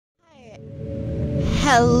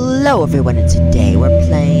Hello everyone, and today we're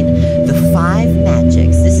playing The Five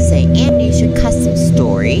Magics. This is a Amnesia custom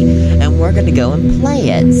story, and we're gonna go and play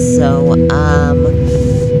it. So,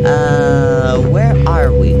 where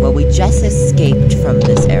are we? Well, we just escaped from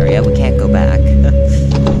this area. We can't go back.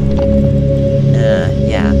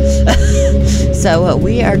 Yeah. So,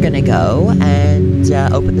 we are gonna go and,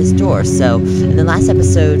 open this door. So, in the last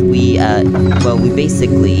episode, we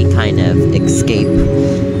basically kind of escaped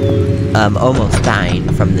almost dying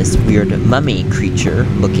from this weird mummy creature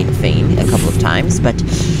looking thing a couple of times, but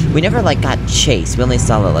we never got chased. We only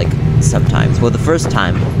saw it sometimes. Well, the first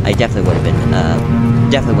time I definitely would have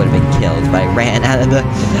been killed, but I ran out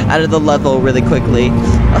of the level really quickly.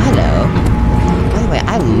 Oh, hello. By the way,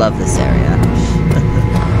 I love this area.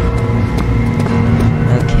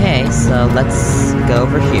 Okay, so let's go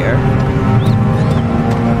over here.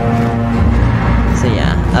 So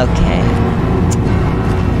yeah, okay.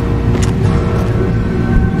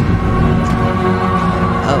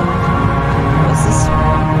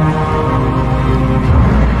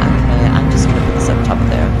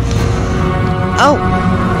 Oh!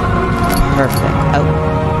 Perfect. Oh.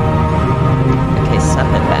 Okay,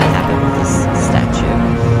 something bad happened with this statue.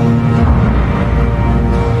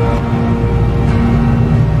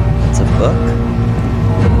 It's a book.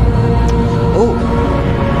 Oh!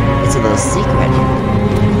 It's a little secret.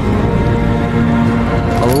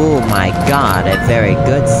 Oh my god, a very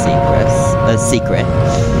good secret.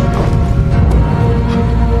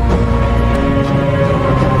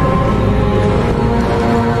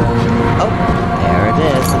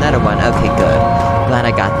 Another one. Okay, good. Glad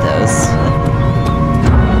I got those.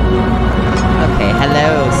 Okay,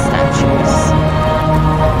 hello, statues.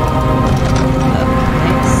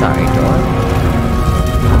 Okay, sorry, door.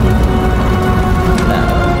 Hello.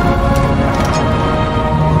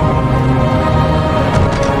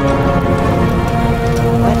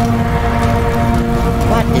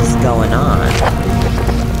 What is going on?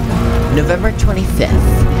 November 25th,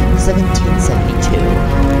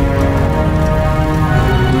 1772.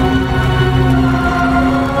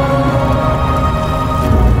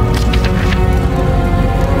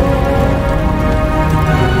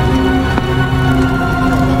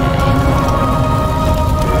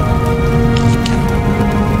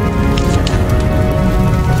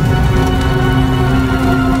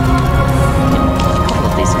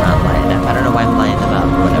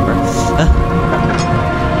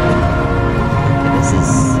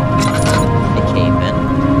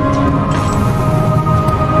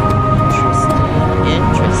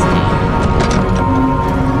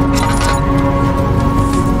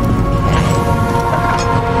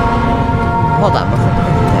 Hold on, before we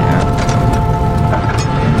go there.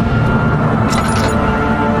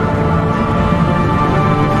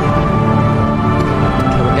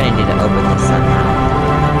 Okay, we're gonna need to open this somehow.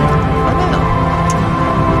 Oh no.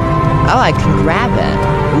 Oh, I can grab it.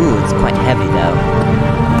 Ooh, it's quite heavy though.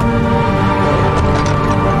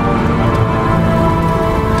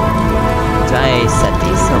 Do I set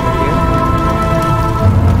these over here?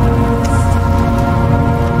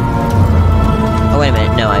 Oh, wait a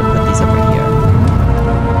minute. No, I put these over here.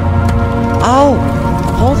 Oh!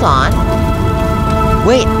 Hold on.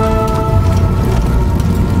 Wait.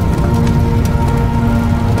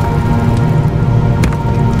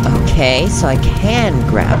 Okay, so I can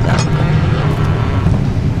grab them.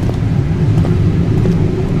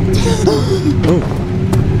 Ooh.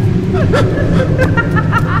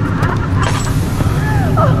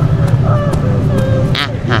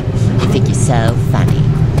 Aha, you think you're so funny.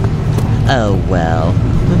 Oh well.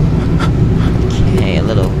 Okay, a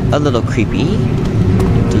little creepy.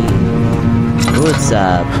 Indeed. Oh, it's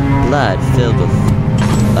blood filled with,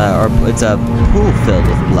 or it's a pool filled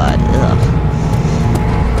with blood. Ugh.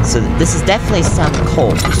 So this is definitely some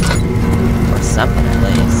cult, or something at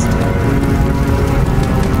least.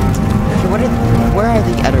 Okay, where are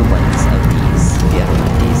the other ones of these? The other one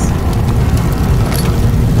of these.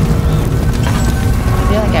 I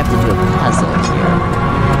feel like I have to do a puzzle here.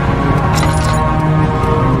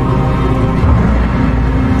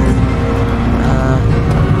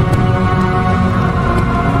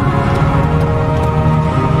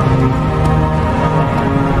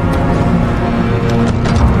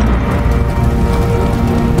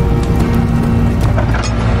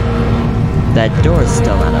 That door is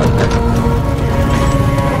still not open.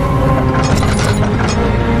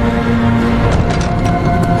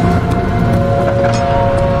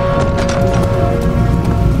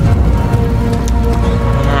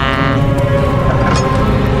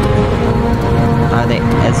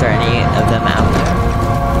 Is there any of them out there?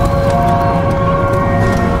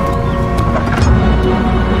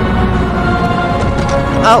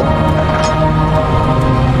 Oh!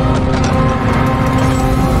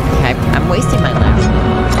 Okay, I'm wasting my lamp.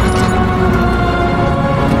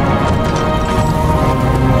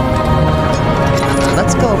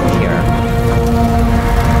 Let's go over here.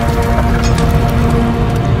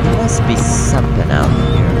 There must be something out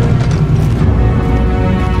here.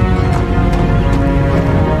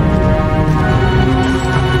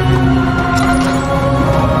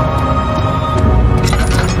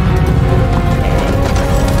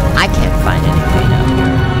 I can't find anything out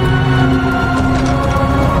here.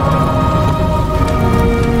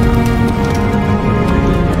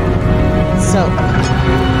 So,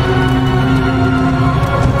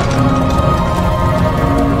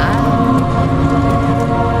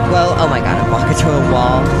 well, oh my god, I'm walking through a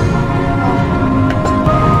wall.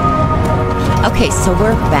 Okay, so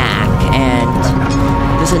we're back, and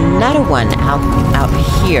there's another one out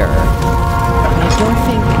here. But I don't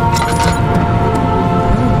think...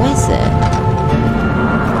 Where was it?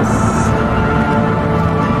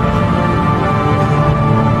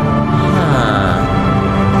 Huh.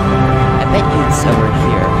 I bet you it's over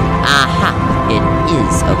here. Aha! It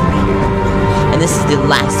is over here. And this is the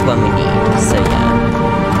last one we need, so yeah.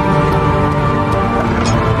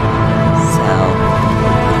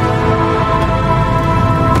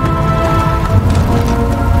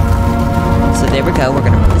 So there we go, we're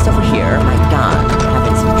gonna put this over here. My god, I'm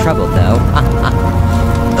having some trouble though.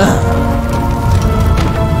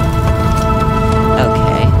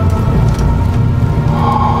 Okay.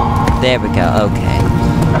 There we go, okay.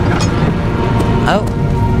 Oh.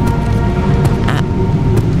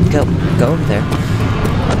 Go over there.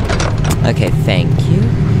 Okay, thank you.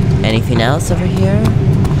 Anything else over here?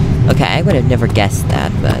 Okay, I would have never guessed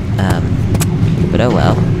that, but oh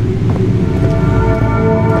well.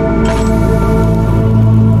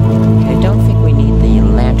 Okay, I don't think we need the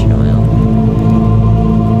lantern oil.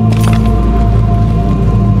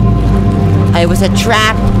 It was a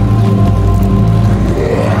trap!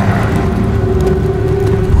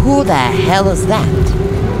 Who the hell is that?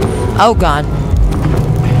 Oh god.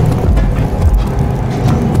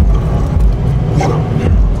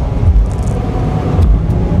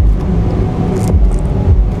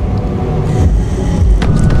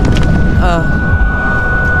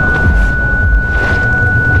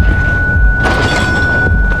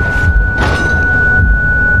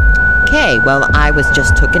 Okay, well, I was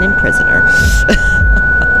just taken in prisoner.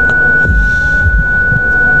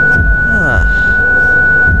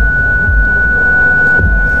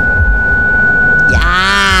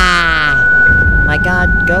 Yeah! My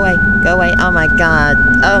god, go away, go away. Oh my god,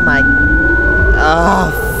 oh my...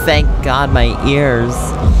 Oh, thank god, my ears.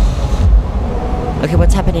 Okay,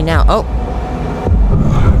 what's happening now? Oh!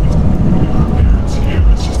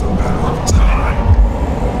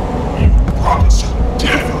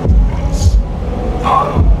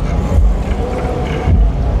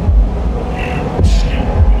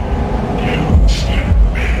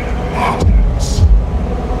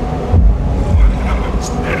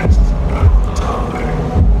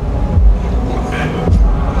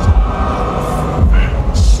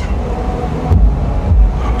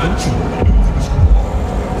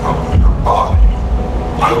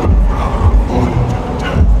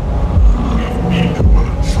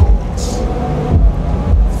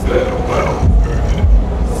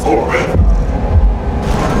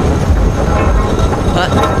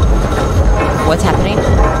 What's happening?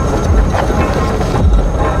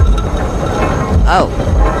 Oh.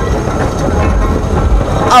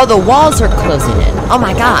 Oh, the walls are closing in. Oh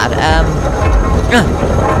my god,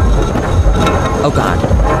 Oh god.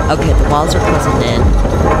 Okay, the walls are closing in.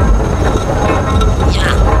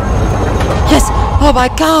 Yeah. Yes! Oh my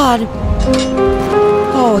god!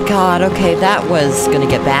 Oh god, okay, that was gonna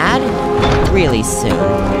get bad really soon.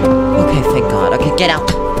 Okay, thank god. Okay, get out.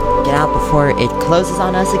 Get out before it closes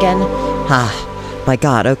on us again. Ah, my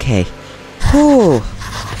god, okay. Whew.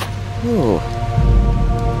 Whew.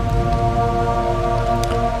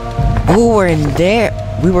 Oh, we're in there.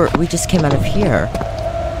 We just came out of here.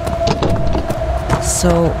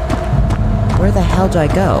 So, where the hell do I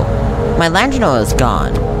go? My lantern oil is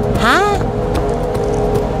gone. Huh?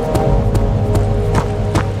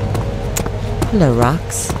 Hello,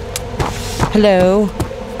 rocks. Hello.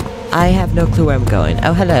 I have no clue where I'm going.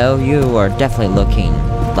 Oh, hello. You are definitely looking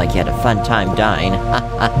like you had a fun time dying.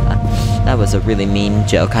 That was a really mean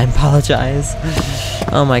joke. I apologize.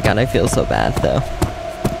 Oh my god, I feel so bad, though.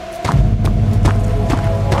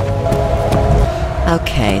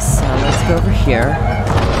 Okay, so let's go over here.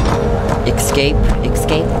 Escape,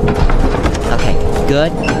 escape. Okay,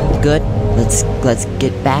 good, good. Let's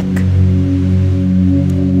get back.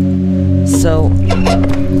 So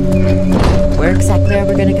Where exactly are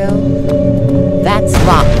we gonna go? That's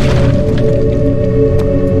locked.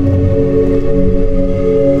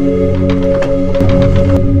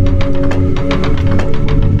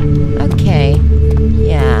 Okay.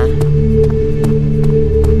 Yeah.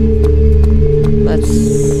 Let's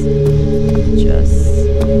just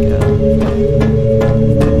go.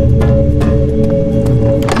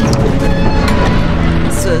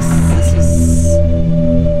 So this is...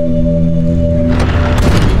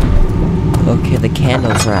 Okay, the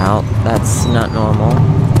candles are out. That's not normal.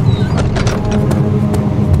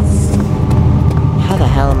 How the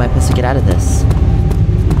hell am I supposed to get out of this?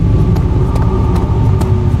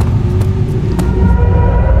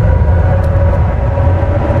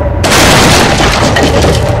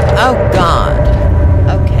 Oh god.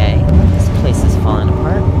 Okay. This place is falling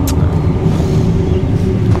apart.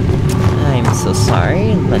 I'm so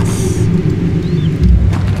sorry. Let's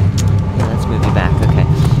move you back. Okay.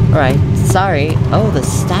 Alright. Sorry. Oh, the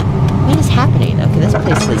stat. What is happening? Okay, this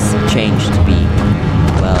place has changed to be,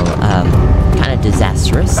 well, kind of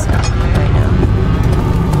disastrous right now.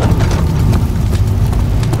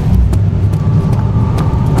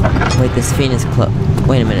 Wait, this fiend is closed.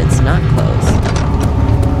 Wait a minute, it's not closed.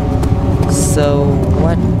 So,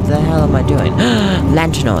 what the hell am I doing?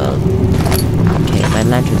 Lantern oil. Okay, my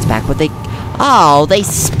lantern's back. What they... Oh, they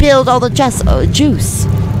spilled all the juice.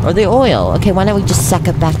 Or the oil. Okay, why don't we just suck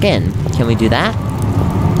it back in? Can we do that?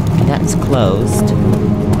 Okay, that's closed.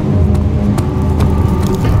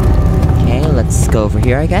 Okay, let's go over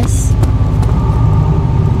here, I guess.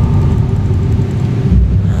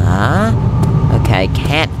 Okay, I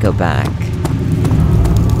can't go back.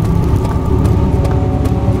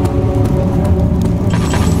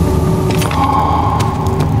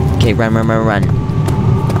 Okay, run, run, run, run.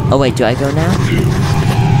 Oh wait, do I go now?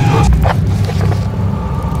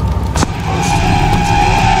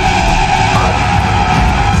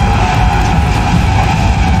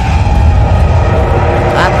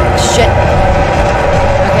 Shit.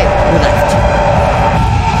 Okay, we're left.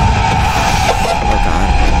 Oh god.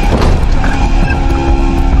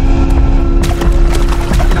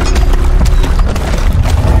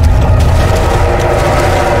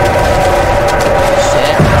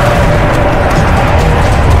 Shit.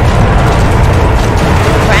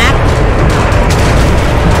 Crap.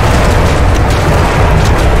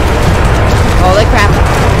 Holy crap.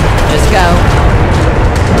 Just go.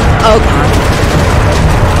 Oh god.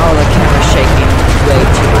 Oh, the camera's shaking way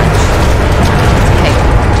too much. Okay.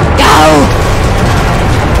 Go!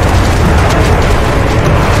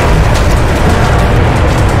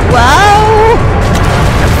 Whoa!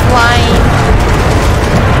 I'm flying.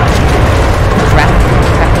 Crap.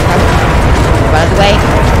 Crap, crap, crap. Run away.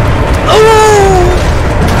 Oh!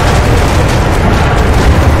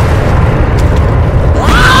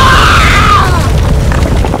 Ah!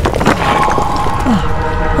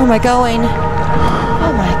 Where am I going?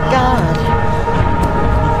 Oh my god.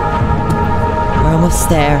 We're almost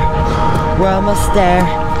there. We're almost there.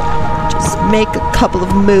 Just make a couple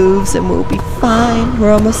of moves and we'll be fine.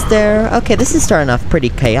 We're almost there. Okay, this is starting off pretty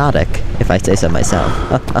chaotic, if I say so myself.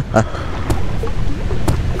 Okay.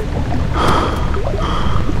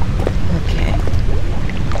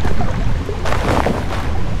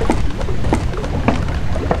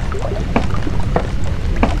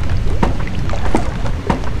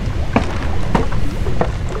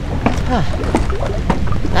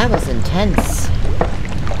 That was intense.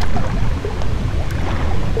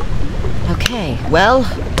 Okay, well,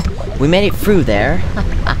 we made it through there.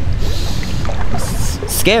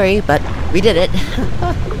 Scary, but we did it.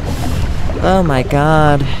 Oh my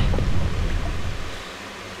god.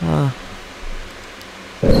 Oh.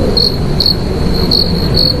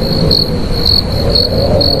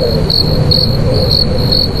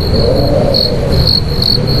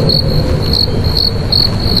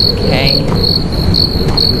 Okay.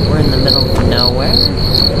 We're in the middle of nowhere.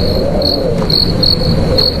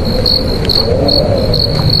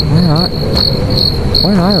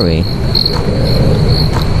 Where are we?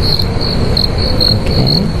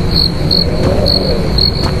 Okay.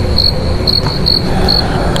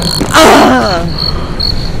 Ah!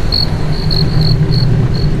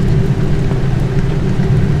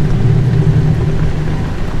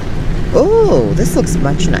 Oh, this looks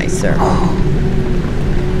much nicer.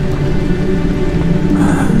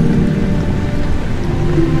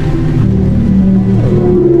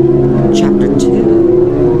 Chapter 2.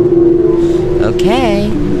 Okay.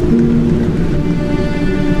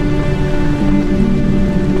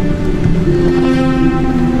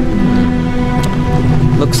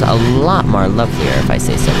 Looks a lot more lovelier, if I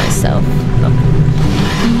say so myself.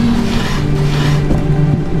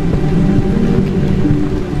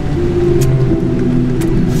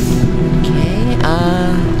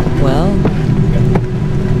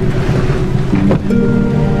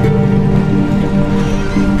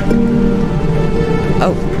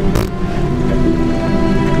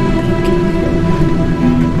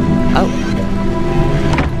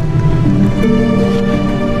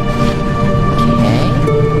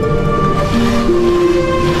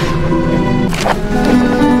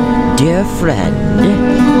 dear friend.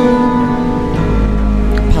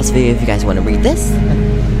 Pause the video if you guys want to read this.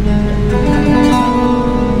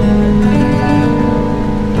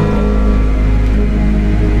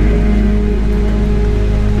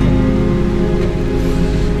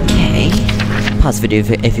 Pause the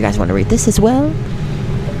video if you guys want to read this as well.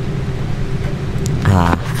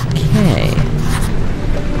 Okay.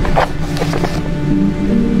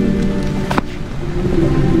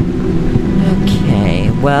 Okay,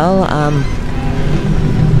 well,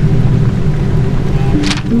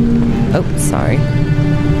 oh, sorry.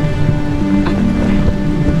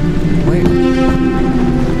 Where?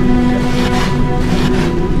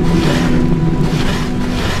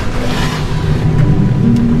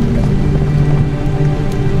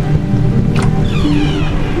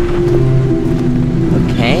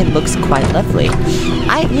 Looks quite lovely.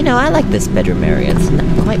 I like this bedroom area. It's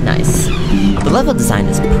quite nice. The level design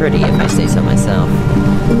is pretty, if I say so myself.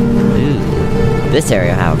 Ooh. This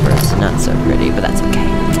area, however, is not so pretty, but that's okay.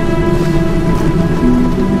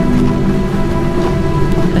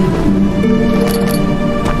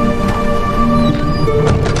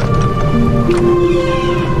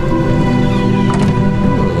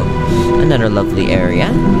 Ooh. Another lovely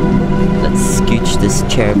area. Let's scooch this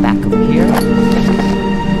chair back over here.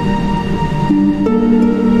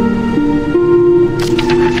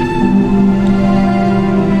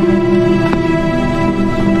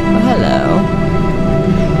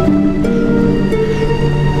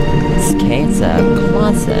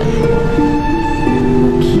 Closet.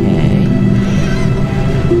 Okay.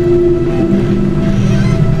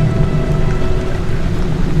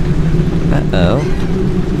 Uh-oh.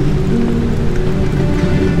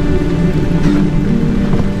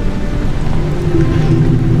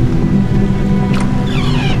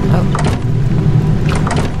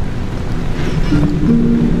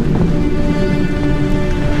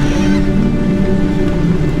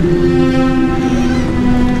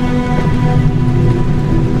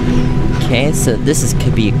 Okay, so this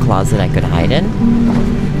could be a closet I could hide in.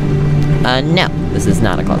 No, this is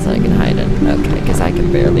not a closet I can hide in. Okay, because I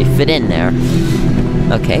can barely fit in there.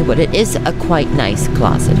 Okay, but it is a quite nice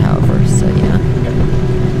closet, however, so yeah.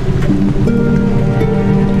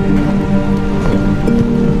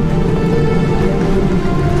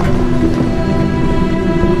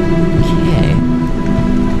 Okay.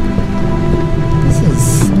 This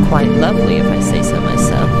is quite lovely, if I say so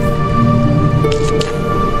myself.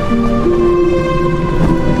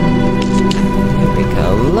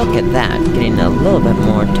 Look at that, getting a little bit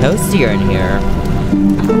more toastier in here.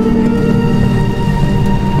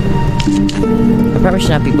 I probably should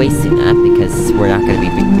not be wasting that because we're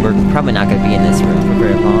probably not gonna be in this room for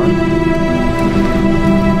very long.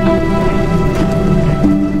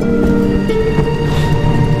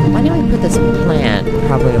 Why don't we put this plant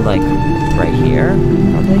probably like right here?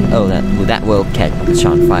 Probably. Oh, that will catch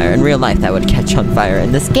on fire. In real life, that would catch on fire.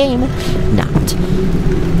 In this game, not.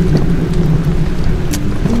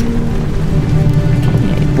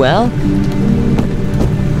 Well,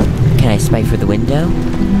 can I spy through the window?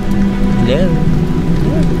 Hello?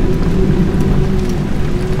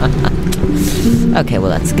 Okay, well,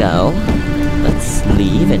 let's go. Let's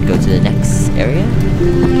leave and go to the next area.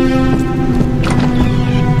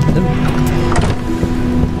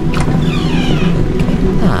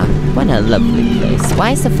 Okay. What a lovely place.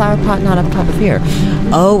 Why is the flower pot not up top of here?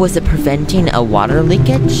 Oh, was it preventing a water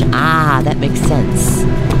leakage? Ah, that makes sense.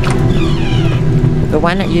 But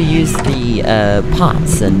why not you use the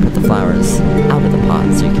pots and put the flowers out of the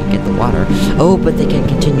pots so you can get the water? Oh, but they can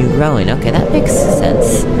continue growing. Okay, that makes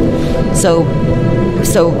sense. So,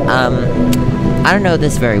 I don't know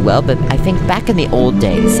this very well, but I think back in the old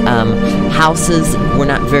days, houses were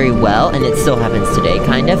not very well, and it still happens today,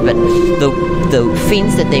 kind of, but the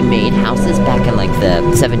things that they made houses back in, like, the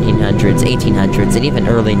 1700s, 1800s, and even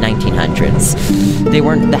early 1900s,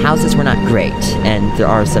 the houses were not great, and there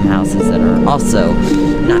are some houses that are also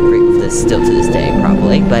not great with this, still to this day,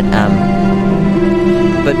 probably, but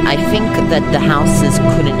I think that the houses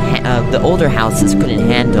the older houses couldn't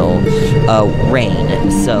handle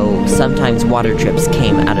rain, so sometimes water drips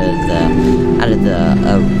came out of the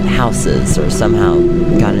houses, or somehow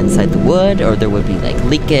got inside the wood, or there would be like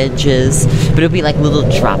leakages, but it would be like little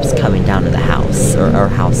drops coming down to the house or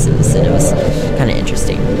houses, and it was kind of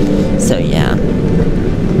interesting. So yeah.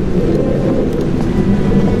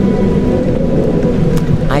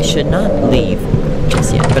 I should not leave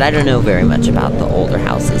just yet, but I don't know very much about the older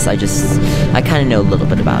houses. I kind of know a little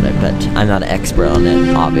bit about it, but I'm not an expert on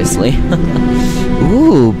it, obviously.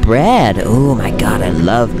 Ooh, bread. Oh my god, I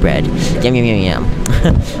love bread. Yum, yum, yum, yum.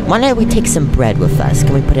 Why don't we take some bread with us?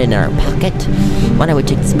 Can we put it in our pocket? Why don't we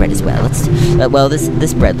take this bread as well? Let's. Well,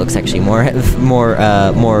 this bread looks actually more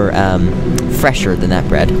fresher than that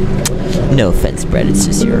bread. No offense, bread. It's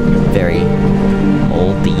just you're very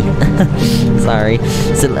moldy. Sorry.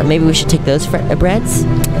 So maybe we should take those breads.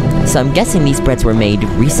 So I'm guessing these breads were made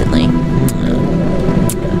recently.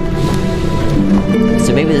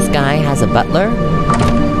 So maybe this guy has a butler.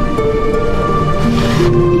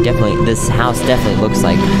 This house definitely looks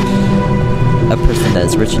like a person that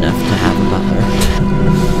is rich enough to have a butler.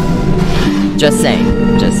 Just saying.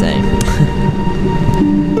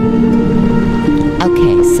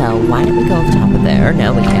 Okay, so why don't we go up top of there?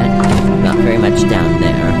 No, we can't. Not very much down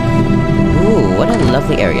there. Ooh, what a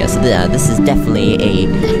lovely area. So this is definitely a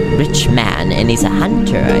rich man, and he's a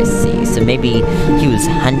hunter, I see. So maybe he was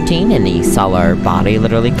hunting and he saw our body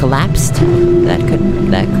literally collapsed. That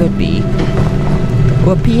could be.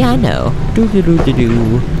 Or a piano.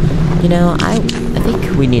 Do-do-do-do-do. You know, I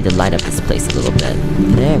think we need to light up this place a little bit.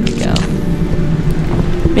 There we go.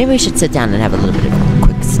 Maybe we should sit down and have a little bit of a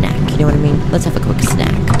quick snack. You know what I mean? Let's have a quick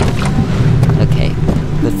snack. Okay.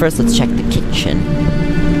 But first, let's check the kitchen.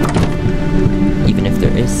 Even if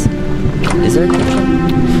there is. Is there a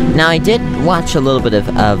kitchen? Now, I did watch a little bit of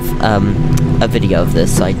a video of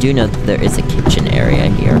this, so I do know that there is a kitchen area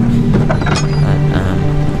here.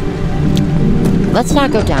 Let's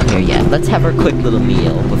not go down here yet. Let's have our quick little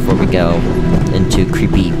meal before we go into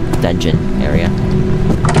creepy dungeon area.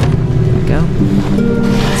 There we go.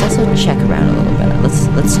 Let's also check around a little bit.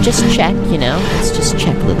 Let's just check, you know. Let's just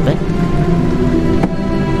check a little bit.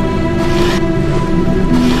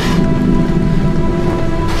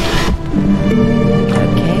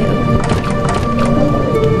 Okay.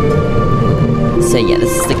 So yeah,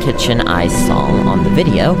 this is the kitchen I saw on the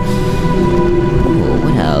video. Ooh,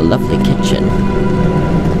 what a lovely kitchen.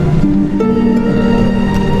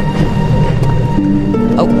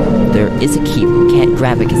 Oh, there is a key. We can't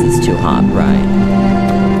grab it because it's too hot, right?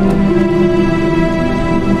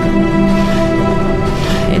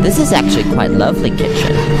 Okay, this is actually quite lovely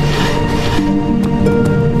kitchen.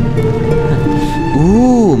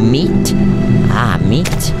 Ooh, meat. Ah,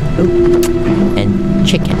 meat. Ooh. And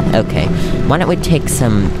chicken. Okay. Why don't we take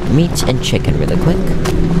some meat and chicken really quick?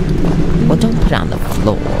 Well, don't put it on the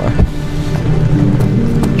floor.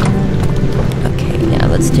 Okay, now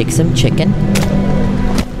let's take some chicken.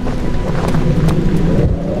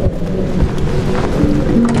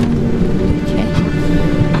 Okay.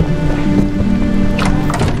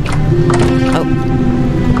 Oh.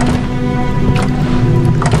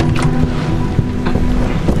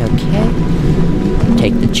 Okay.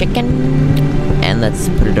 Take the chicken, and let's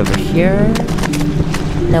put it over here.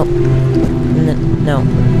 No. No.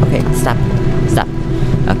 Okay, stop.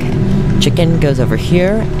 Okay. Chicken goes over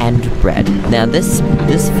here, and bread. Now, this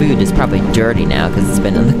food is probably dirty now, because it's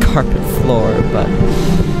been on the carpet floor, but...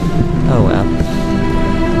 oh, well.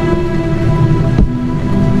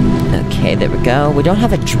 Okay, there we go. We don't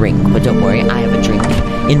have a drink, but don't worry, I have a drink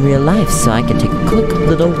in real life, so I can take a quick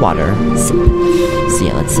little water sip. So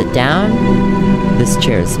yeah, let's sit down. This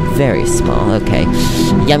chair is very small. Okay.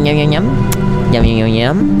 Yum, yum, yum, yum. Yum, yum, yum,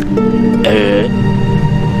 yum.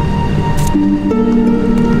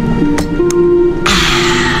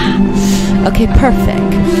 Okay,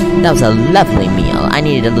 perfect. That was a lovely meal. I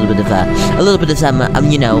needed a little bit of some,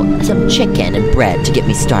 you know, some chicken and bread to get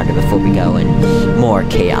me started before we go and more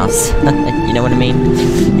chaos. You know what I mean?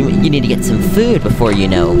 You need to get some food before, you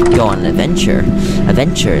know, go on an adventure.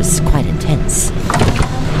 Adventure is quite intense.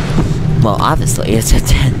 Well, obviously, it's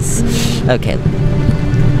intense. Okay.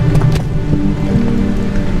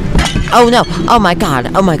 Oh no! Oh my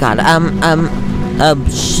god! Oh my god!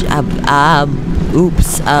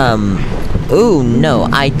 Oops. Ooh, no,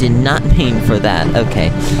 I did not mean for that.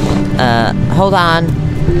 Okay. Hold on.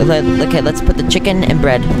 Okay, let's put the chicken and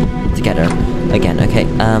bread together again. Okay.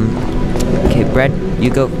 Okay, bread, you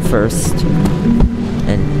go first.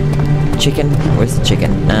 And chicken, where's the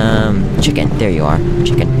chicken? Chicken, there you are.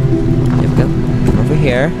 Chicken. There we go. Come over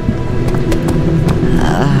here.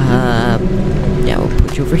 Yeah, we'll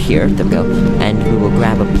put you over here. There we go. And we will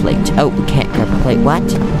grab a plate. Oh, we can't grab a plate. What?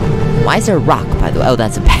 Why is there a rock, by the way? Oh,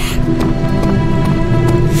 that's a bag.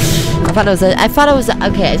 I thought it was,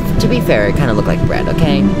 okay, to be fair, it kind of looked like bread,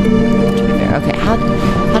 okay? To be fair, okay, how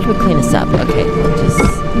do we clean this up? Okay, just,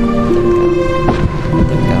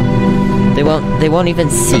 there we go. They won't even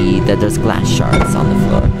see that there's glass shards on the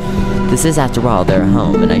floor. This is, after all, their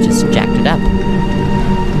home, and I just jacked it up.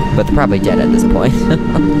 But they're probably dead at this point.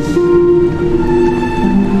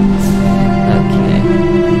 Okay.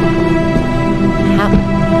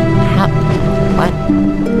 What?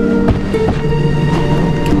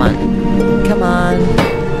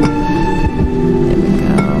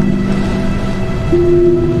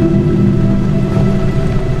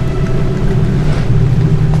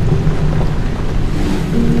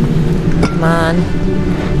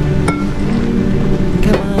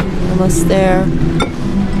 house there.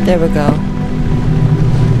 There we go.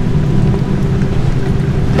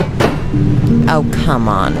 Oh, come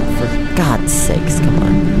on. For God's sakes, come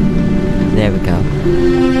on. There we go.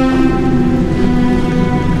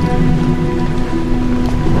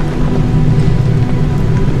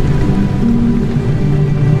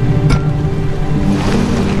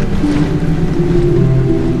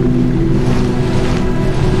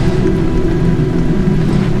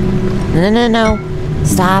 No.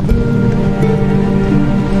 Stop.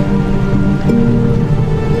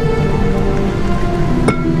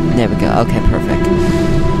 There we go. Okay, perfect.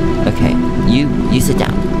 Okay, you sit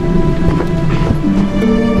down.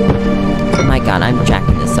 Oh my god, I'm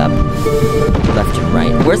jacking this up. Left and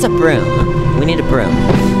right. Where's a broom? We need a broom.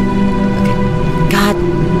 Okay. God,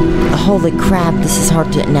 holy crap, this is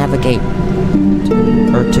hard to navigate.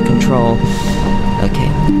 Or to control. Okay.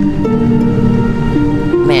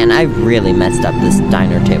 Man, I really messed up this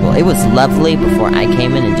diner table. It was lovely before I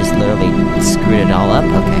came in and just literally screwed it all up.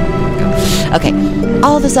 Okay, here we go. Okay.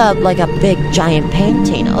 Oh, there's like a big giant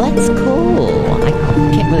painting. Oh, that's cool. I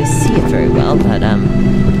can't really see it very well, but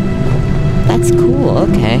that's cool.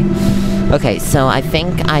 Okay. Okay, so I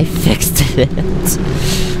think I fixed it.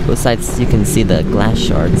 Besides, you can see the glass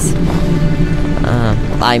shards.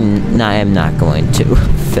 I'm not going to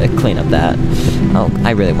clean up that. Oh,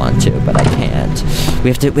 I really want to, but I can't.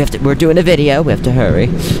 We're doing a video. We have to hurry.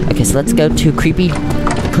 Okay, so let's go to creepy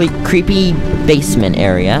basement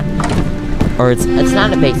area. Or it's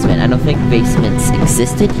not a basement. I don't think basements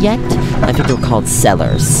existed yet. I think they were called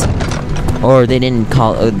cellars. Or they didn't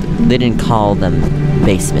call them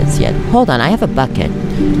basements yet. Hold on, I have a bucket.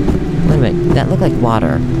 Wait a minute, that looked like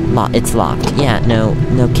water. It's locked. Yeah, no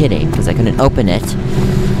kidding, because I couldn't open it.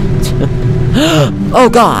 Oh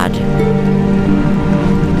god!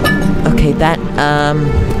 Okay, that,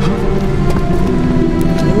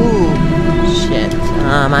 ooh, shit.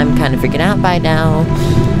 I'm kind of freaking out by now.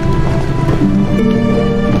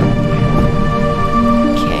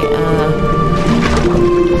 Okay,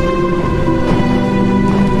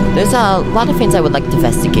 there's a lot of things I would like to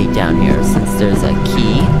investigate down here, since there's a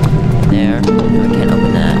key there. No, I can't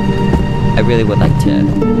open that. I really would like to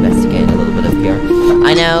investigate a little bit of here.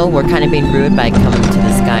 I know we're kind of being rude by coming to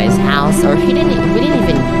this guy's house, or we didn't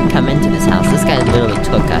even come into this house. This guy literally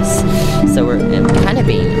took us. So we're kind of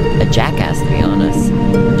being a jackass, to be honest.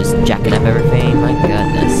 We're just jacking up everything. My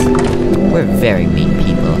goodness. We're very mean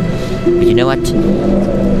people. But you know what?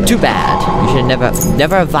 Too bad. You should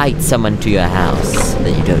never invite someone to your house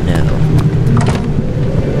that you don't know.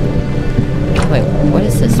 Wait, what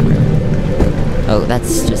is this room? Oh,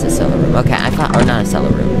 that's just a cellar room. Okay, I thought, or not a cellar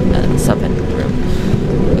room, a sub-in room.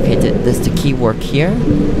 Okay, does the key work here?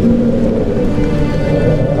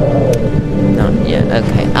 Not yet.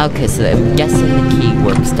 Okay. Okay, so I'm guessing the key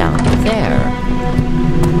works down there.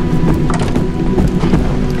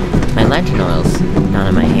 My lantern oil's not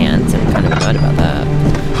in my hands. I'm kind of annoyed about that.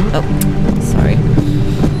 Oh, sorry.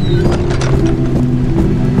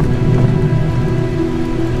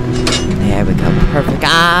 There we go. Perfect.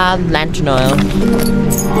 Ah, lantern oil.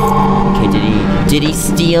 Okay, did he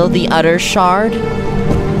steal the other shard?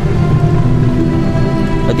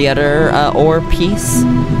 Or the other ore piece?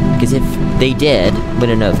 Because if they did, we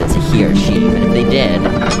don't know if it's a he or she, but if they did,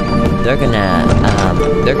 they're gonna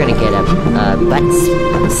get a butt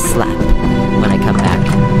slap when I come back.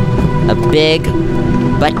 A big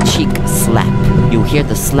butt cheek slap. You'll hear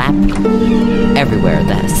the slap everywhere.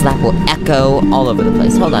 The slap will echo all over the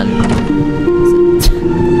place. Hold on.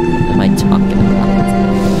 What am I talking about?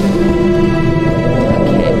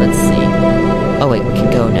 Okay, let's see. Oh wait, we can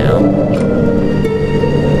go now.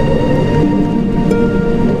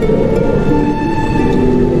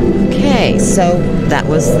 Okay, so that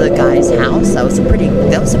was the guy's house. That was a pretty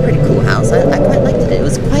cool house. I quite liked it. It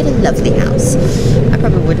was quite a lovely house. I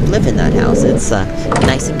probably would live in that house. It's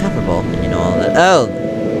nice and comfortable, and you know all that. Oh,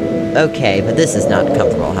 okay, but this is not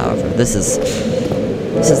comfortable. However, this is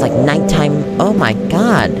like nighttime. Oh my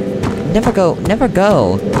god! Never go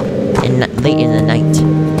late in the night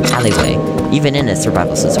alleyway, even in a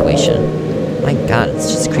survival situation. My god,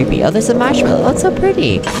 it's just creepy. Oh, there's a marshmallow. Oh, it's so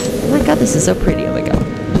pretty. Oh my god, this is so pretty. Oh my god.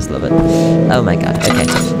 Just love it. Oh my god. Okay,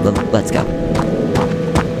 let's go.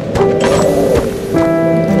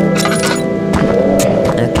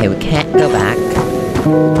 Okay, we can't go back.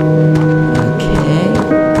 Okay.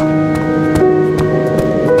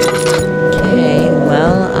 Okay,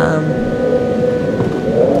 well,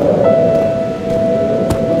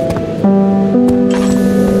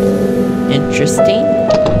 interesting.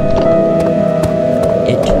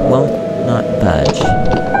 It won't not budge.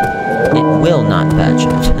 It will not budge.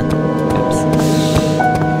 Oops.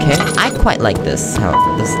 Okay, I quite like this,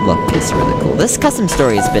 however. This look is really cool. This custom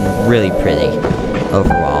story has been really pretty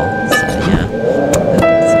overall, so yeah.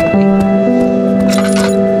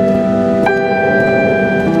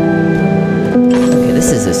 Okay,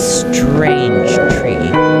 this is a strange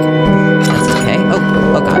tree. That's okay.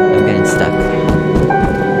 Oh god, I'm getting stuck.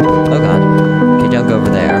 Oh god. Okay, don't go over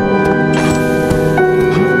there.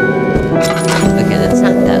 Okay, that's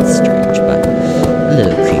not that strange, but a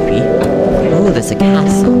little creepy. Oh, there's a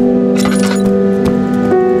castle.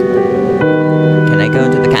 Can I go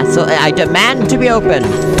into the castle? I demand to be open!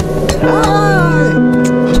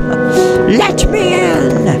 Let me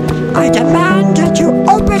in! I demand that you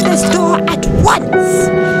open this door at once!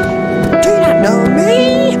 Do you not know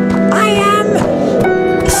me? I am...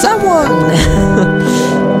 someone!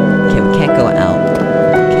 Okay, we can't go out.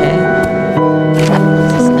 Okay.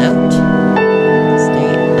 This note. Stay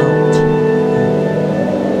out.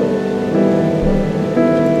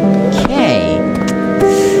 Okay.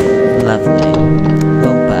 Lovely.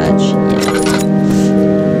 Won't budge.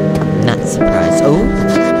 Yeah. Not surprised. Oh!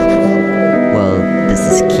 Well, does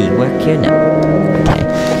this key work here? No. Okay.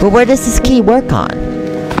 But where does this key work on?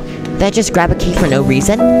 Did I just grab a key for no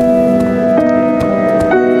reason?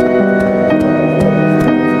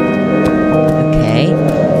 Okay.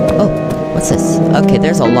 Oh, what's this? Okay,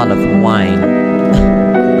 there's a lot of wine.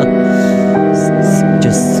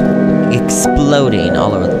 Just exploding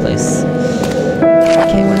all over the place.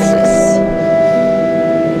 Okay, what's this?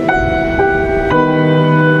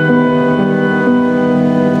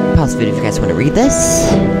 Pause the video if you guys want to read this.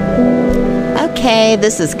 Okay,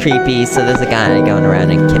 this is creepy. So there's a guy going around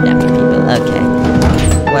and kidnapping people. Okay.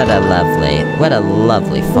 What a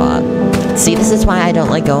lovely thought. See, this is why I don't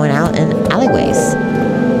like going out in alleyways.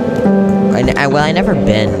 Well, I never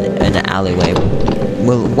been in an alleyway.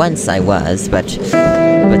 Well, once I was, but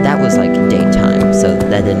that was like daytime, so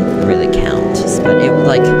that didn't really count. But it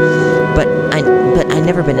like, but I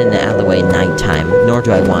never been in an alleyway nighttime, nor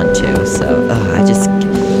do I want to. So I just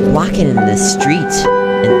walking in the street.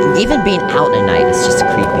 And even being out at night is just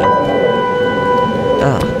creepy.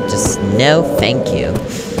 Oh, just no thank you.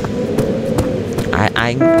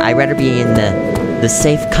 I'd rather be in the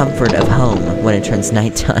safe comfort of home when it turns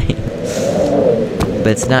nighttime.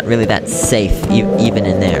 But it's not really that safe, even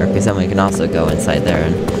in there, because someone can also go inside there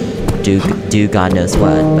and do God knows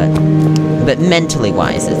what. But mentally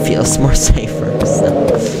wise, it feels more safer. So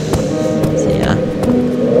yeah.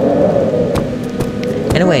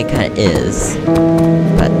 In a way, it kind of is.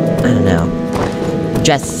 But, I don't know.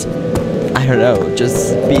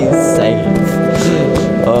 Just be safe.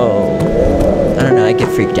 Oh. I don't know, I get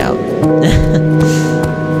freaked out.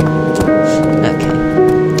 Okay.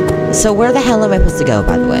 So where the hell am I supposed to go,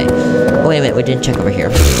 by the way? Oh, wait a minute, we didn't check over here.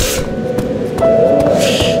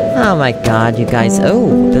 Oh my god, you guys.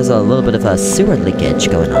 Oh, there's a little bit of a sewer leakage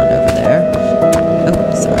going on over there.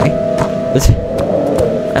 Oh, sorry.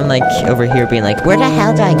 I'm like over here being like, where the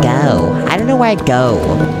hell do I go? I don't know where I go.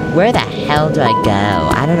 Where the hell do I go?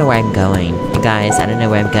 I don't know where I'm going. You guys, I don't know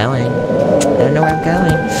where I'm going. I don't know where I'm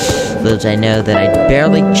going. Little did I know that I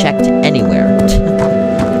barely checked anywhere.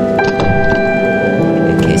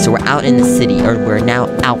 Okay, so we're out in the city, or we're now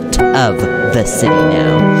out of the city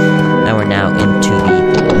now. Now we're now into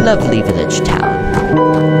the lovely village town.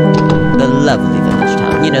 The lovely village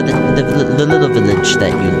town. You know, the little village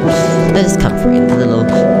that is comforting, the little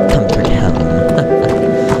comfort home.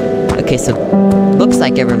 Okay, so looks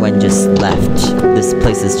like everyone just left. This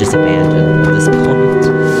place is just abandoned at this point.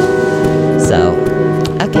 So,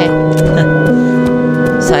 okay.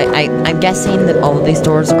 So I'm guessing that all of these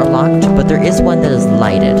doors are locked, but there is one that is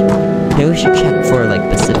lighted. Maybe we should check for like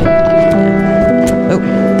Pacific. Yeah. Oh.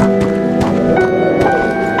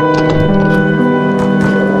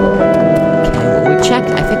 I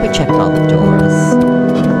think we checked all the doors.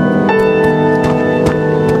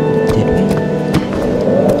 Did we?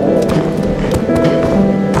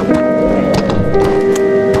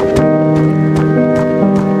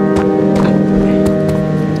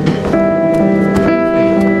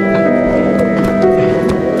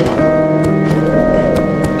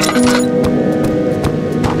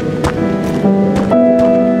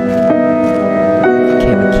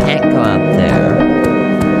 Okay, we can't go out there.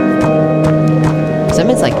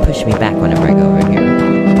 Someone's like pushing me back whenever I go over here.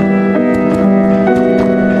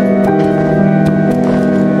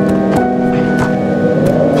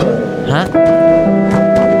 Huh?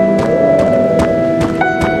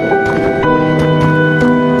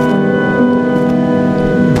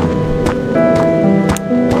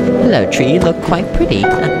 Hello, tree. You look quite pretty.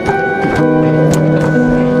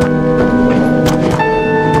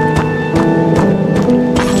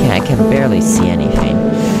 Okay, I can barely see anything.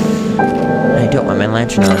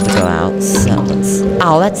 lantern oil to go out, so let's...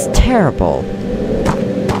 Oh, that's terrible.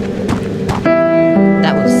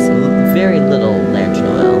 That was very little lantern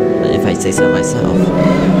oil, if I say so myself.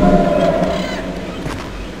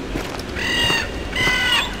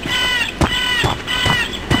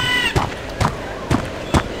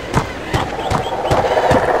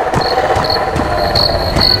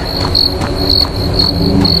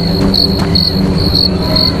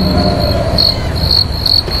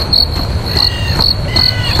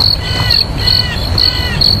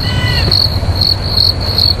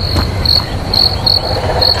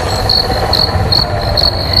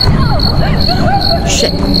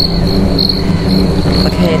 Shit.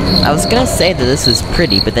 Okay, I was gonna say that this was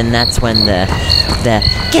pretty, but then that's when the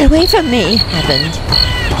 "Get away from me" happened.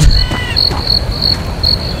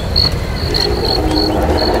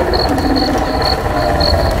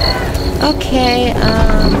 Okay,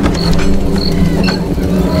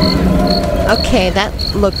 okay, that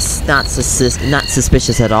looks not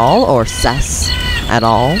suspicious at all, or sus at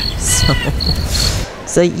all,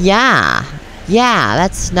 so yeah,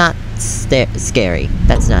 that's not scary.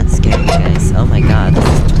 That's not scary, guys. Oh my god, this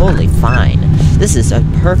is totally fine. This is a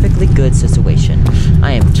perfectly good situation.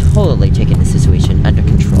 I am totally taking the situation under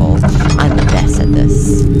control. I'm the best at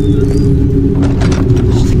this.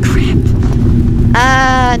 Holy crap.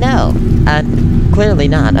 No. Clearly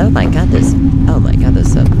not. Oh my god, this... Oh my god,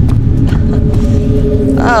 this...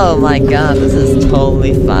 Oh my god, this is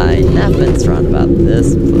totally fine. Nothing's wrong about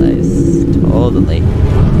this place. Totally.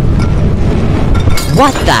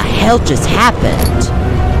 What the hell just happened?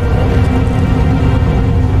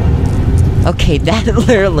 Okay, that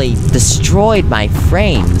literally destroyed my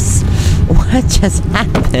frames. What just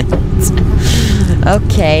happened?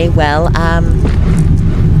 Okay, well,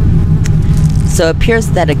 so it appears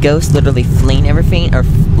that a ghost literally fleeing everything, or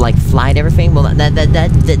like flied everything. Well,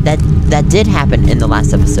 that did happen in the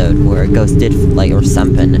last episode, where a ghost did fly or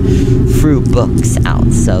something threw books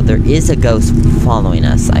out. So there is a ghost following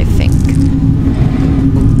us, I think.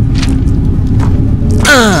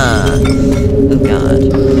 Oh god.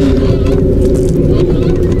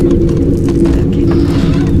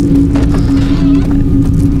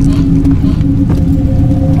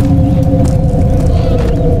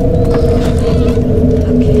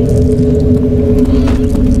 Okay.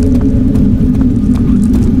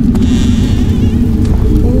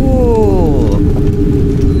 Ooh.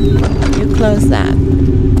 You close that.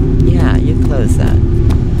 Yeah, you close that.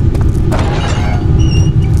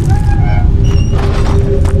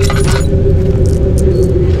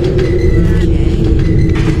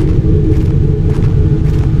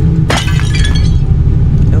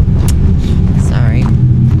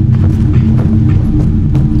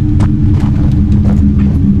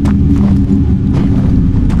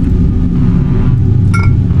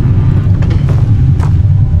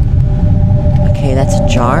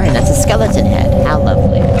 And that's a skeleton head. How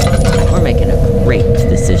lovely. We're making a great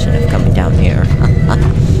decision of coming down here.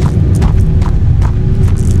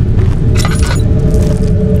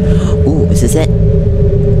 Ooh, is this it?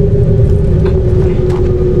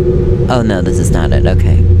 Oh no, this is not it.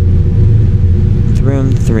 Okay.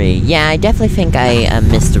 Room 3. Yeah, I definitely think I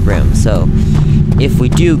missed a room, so if we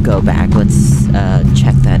do go back, let's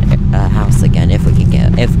check that house again, if we can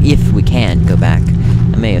get... If we can go back.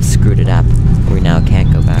 I may have screwed it up. We now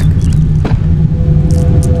can't go back.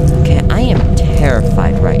 Okay, I am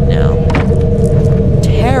terrified right now.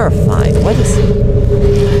 Terrified. What is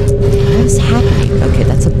happening? Okay,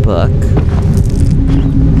 that's a book.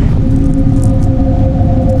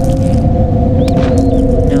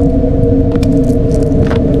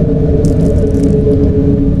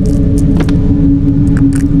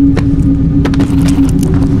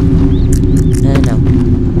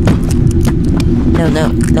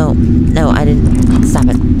 No. No, I didn't. Stop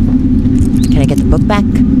it. Can I get the book back?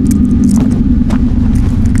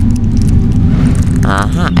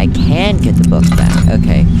 Aha, I can get the book back.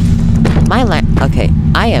 Okay. Okay,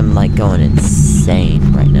 I am, like, going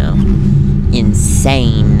insane right now.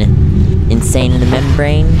 Insane. Insane in the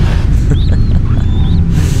membrane?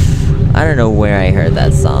 I don't know where I heard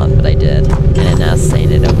that song, but I did. And I'm now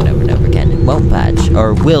saying it over and over and over again. It won't budge.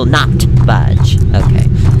 Or will not budge. Okay.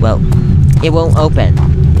 Well, it won't open.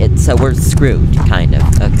 So we're screwed, kind of.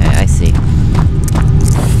 Okay, I see.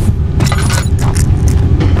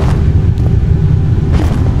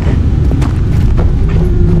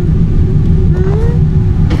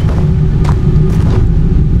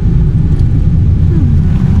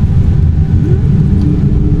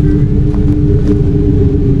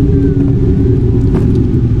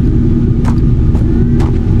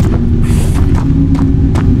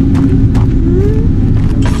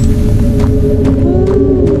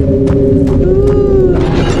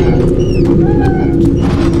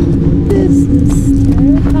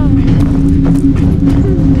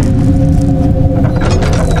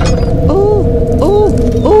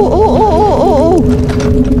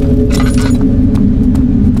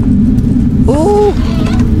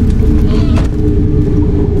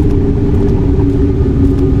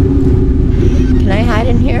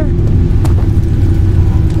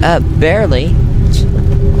 Barely.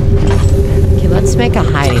 Okay, let's make a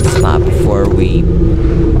hiding spot before we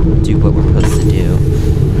do what we're supposed to do.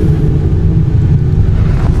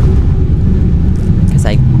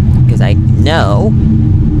 Because I know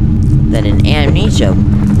that in Amnesia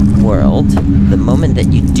world, the moment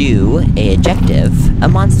that you do a objective, a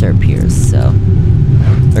monster appears, so...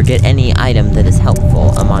 Or get any item that is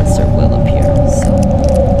helpful, a monster will appear, so...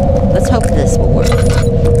 Let's hope this will work.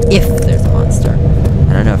 If there's a monster.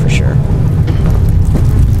 I don't know for sure.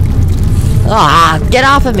 Ah, get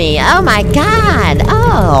off of me! Oh my god!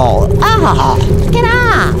 Oh! Get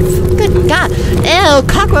off! Good god! Ew,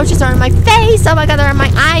 cockroaches are in my face! Oh my god, they're in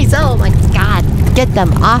my eyes! Oh my god! Get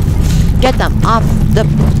them off! Get them off the...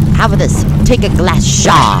 How about this? Take a glass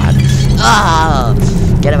shot! Oh!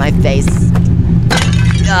 Get in my face!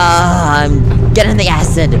 Oh, I'm getting the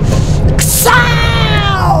acid!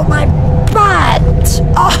 Ow! My butt!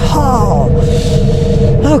 Oh!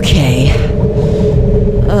 Okay.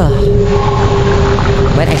 Ugh.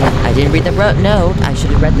 Wait, I didn't read the note. I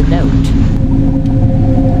should have read the note.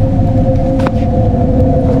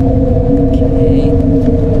 Okay.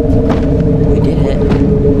 We did it.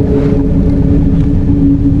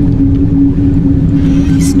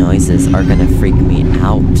 These noises are gonna freak me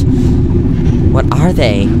out. What are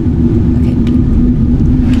they? Okay.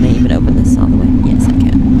 Can I even open this all the way? Yes, I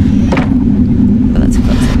can. But let's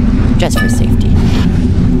close it. Just for safety.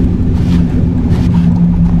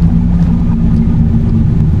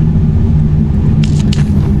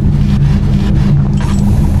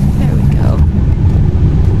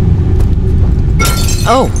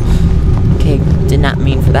 Oh! Okay, did not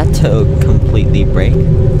mean for that to completely break.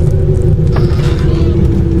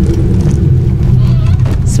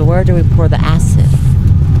 So where do we pour the acid?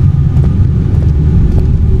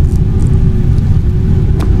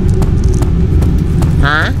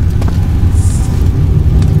 Huh?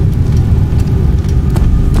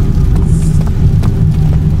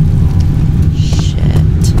 Shit.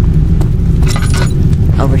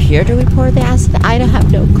 Over here do we pour the acid? I don't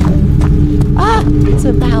have no clue. Ah! It's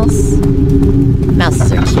a mouse.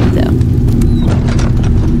 Mouses are cute, though.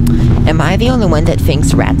 Am I the only one that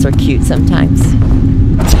thinks rats are cute sometimes?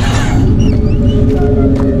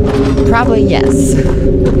 Probably yes.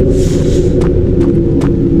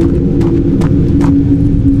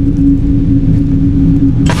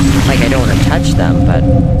 Like, I don't want to touch them, but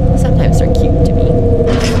sometimes they're cute to me.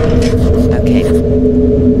 Okay.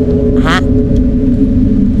 Huh?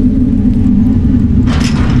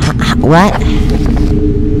 What?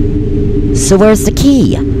 So where's the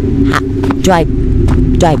key? Do I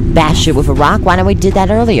bash it with a rock? Why didn't we do that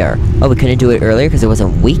earlier? Oh, we couldn't do it earlier because it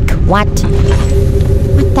wasn't weak? What?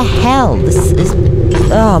 What the hell? This is...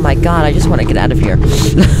 Oh my god, I just want to get out of here.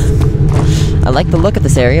 I like the look of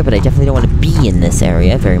this area, but I definitely don't want to be in this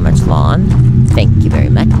area very much long. Thank you very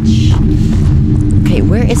much. Okay,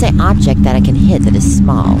 where is an object that I can hit that is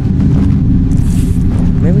small?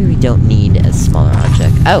 Maybe we don't need a smaller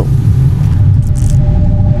object. Oh!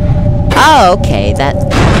 Oh, okay, that...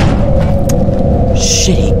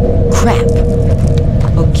 Shitty crap.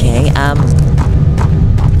 Okay,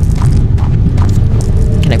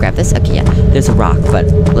 Can I grab this? Okay, yeah. There's a rock, but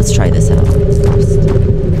let's try this out first.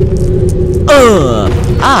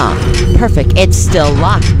 Ah! Perfect. It's still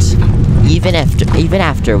locked. Even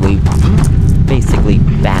after we basically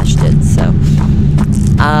bashed it, so...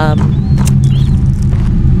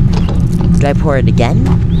 Do I pour it again?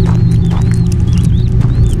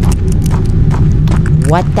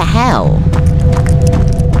 What the hell?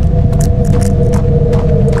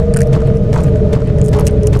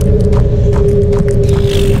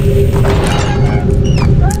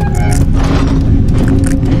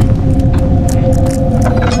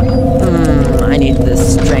 I need the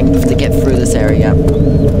strength to get through this area.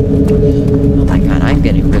 Oh my god, I'm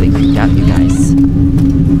getting really freaked out, you guys.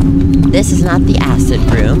 This is not the acid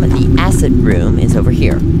room. The acid room is over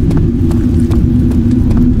here.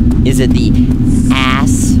 Is it the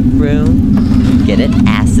ass room? Get it?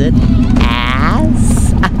 Acid?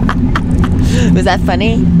 Ass? Was that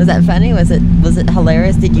funny? Was that funny? Was it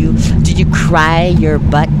hilarious? Did you cry your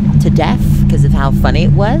butt to death because of how funny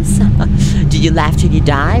it was? Did you laugh till you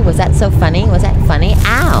die? Was that so funny? Was that funny?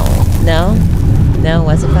 Ow! No? No,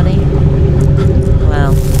 was it funny?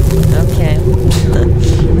 Well, okay.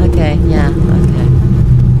 Okay, yeah, okay.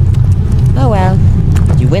 Oh well.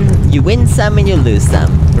 You win some and you lose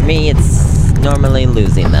some. For me, it's normally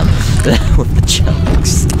losing them with the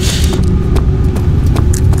jokes.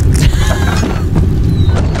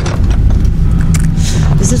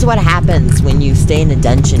 This is what happens when you stay in a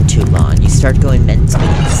dungeon too long. You start going mentally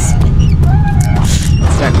insane.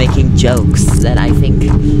 start making jokes that I think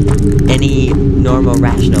any normal,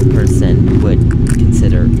 rational person would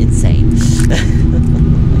consider insane.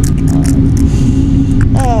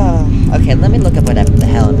 Okay, let me look up what the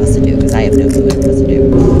hell I'm supposed to do, because I have no clue what I'm supposed to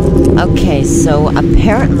do. Okay, so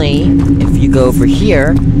apparently, if you go over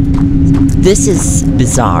here, this is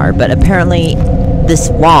bizarre, but apparently this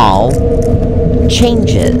wall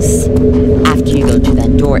changes after you go to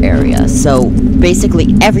that door area. So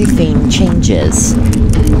basically everything changes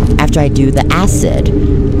after I do the acid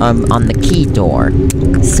on the key door.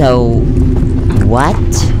 So what?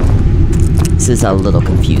 This is a little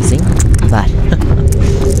confusing, but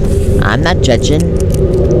I'm not judging.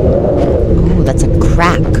 Oh, that's a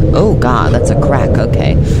crack. Oh god, that's a crack.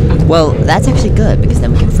 Okay. Well, that's actually good, because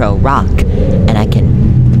then we can throw a rock and I can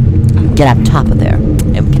get up top of there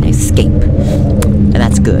and we can escape. And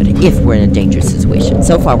that's good if we're in a dangerous situation.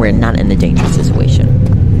 So far, we're not in a dangerous situation.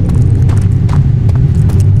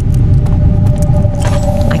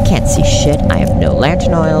 I can't see shit. I have no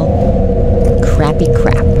lantern oil. Crappy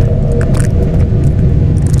crap.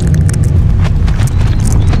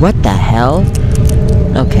 What the hell?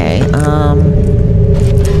 Okay,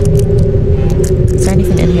 is there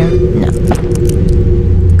anything in here? No.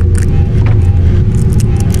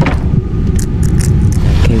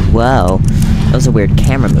 Okay, whoa. That was a weird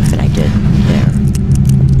camera movement I did there.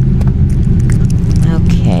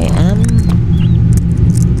 Okay,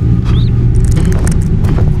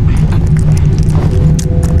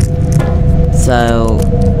 so...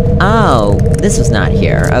 Oh, this was not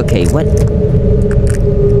here. Okay, what...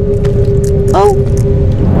 Oh!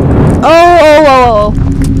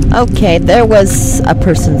 Okay, there was a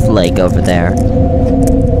person's leg over there.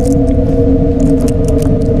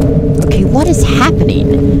 Okay, what is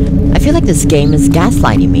happening? I feel like this game is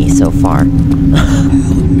gaslighting me so far.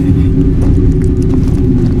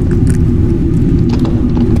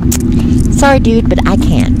 Sorry, dude, but I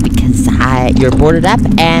can't, because you're boarded up,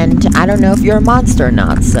 and I don't know if you're a monster or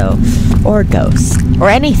not, so... Or a ghost. Or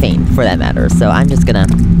anything, for that matter, so I'm just gonna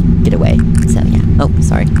get away. So, yeah. Oh,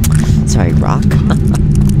 sorry. Sorry, rock.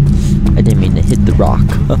 I didn't mean to hit the rock.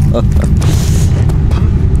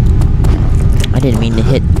 I didn't mean to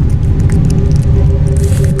hit...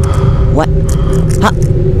 What? Huh?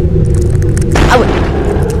 Oh!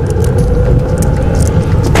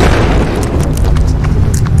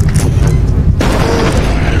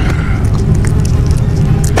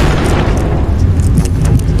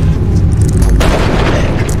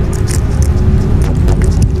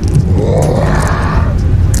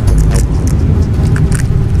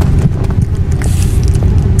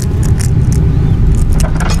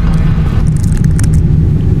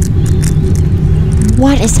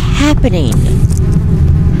 What is happening?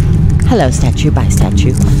 Hello, statue. Bye,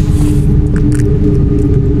 statue.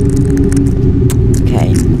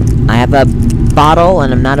 Okay. I have a bottle,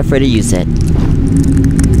 and I'm not afraid to use it.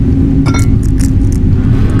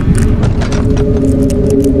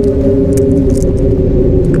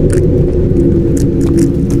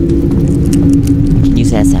 I can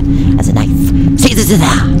use it as a knife.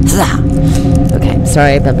 Okay,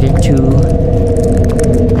 sorry I bumped into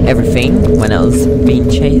everything when I was being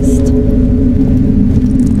chased.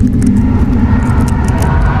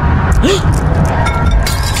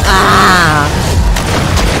 Ah!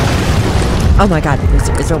 Oh my god,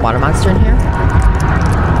 is there a water monster in here?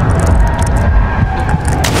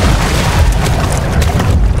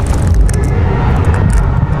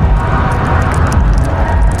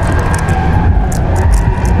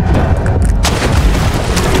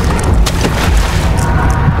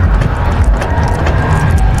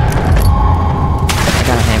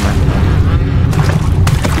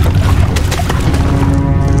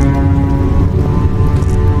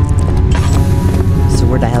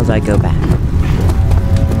 I go back.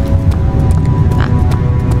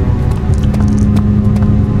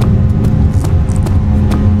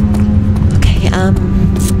 Okay,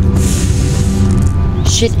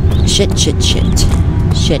 shit,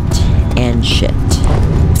 and shit.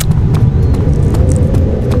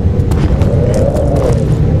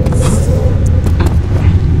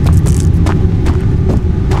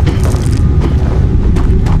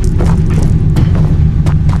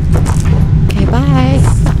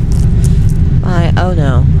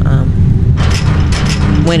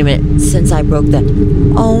 Wait a minute, since I broke the...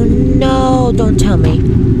 Oh no, don't tell me.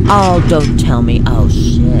 Oh, don't tell me. Oh,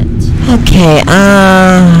 shit. Okay,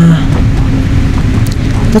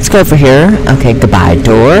 let's go over here. Okay, goodbye,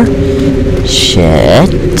 door.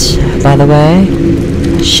 Shit, by the way.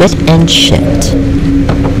 Shit and shit.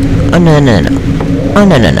 Oh, no. Oh,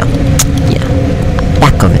 no. Yeah,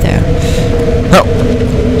 back over there. Oh.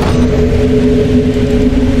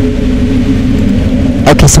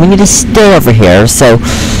 Okay, so we need to stay over here. So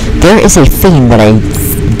there is a thing that I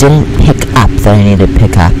didn't pick up that I need to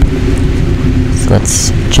pick up. So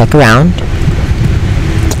let's check around.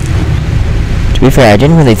 To be fair, I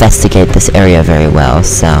didn't really investigate this area very well,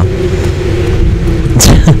 so...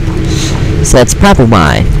 so that's probably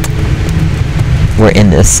why we're in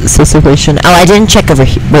this situation. Oh, I didn't check over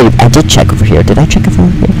here. Wait, I did check over here. Did I check over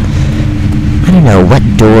here? I don't know. What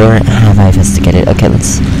door have I investigated? Okay,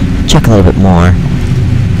 let's check a little bit more.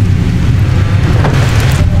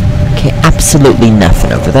 Okay, absolutely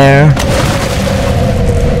nothing over there.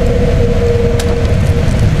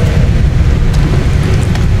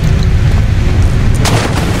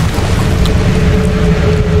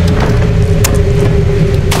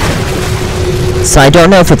 So I don't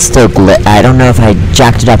know if it's still I don't know if I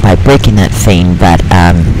jacked it up by breaking that thing, but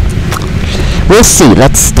we'll see.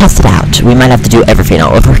 Let's test it out. We might have to do everything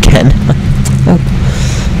all over again.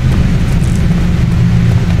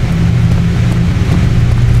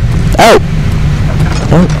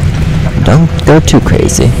 Oh! Don't go too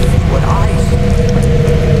crazy.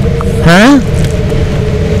 Huh?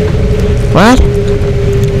 What?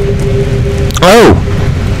 Oh!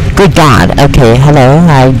 Good God. Okay, hello.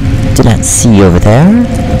 I did not see you over there.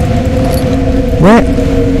 Where?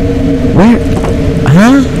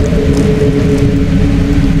 Huh?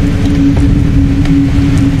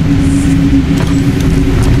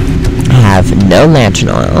 I have no lantern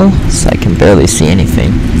oil, so I can barely see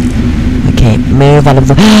anything. Okay, move out of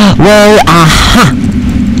the... Whoa! Aha!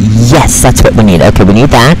 Yes, that's what we need. Okay, we need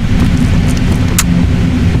that.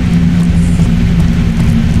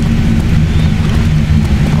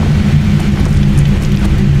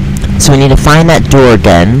 So we need to find that door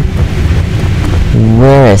again.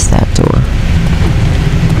 Where is that door?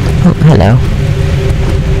 Oh, hello.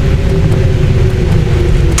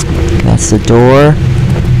 That's the door.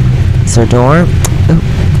 Is there a door? Oh.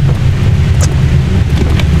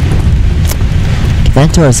 Okay,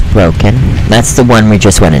 that door is broken. That's the one we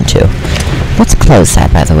just went into. Let's close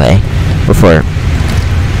that, by the way. Before...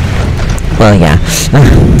 Well, yeah.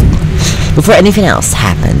 Before anything else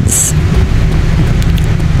happens.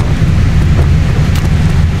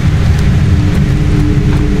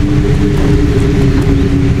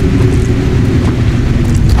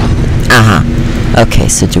 Okay,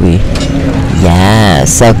 so do we...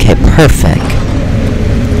 Yes, okay, perfect.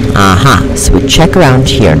 So we check around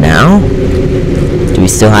here now. Do we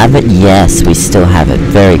still have it? Yes, we still have it.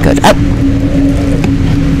 Very good. Oh!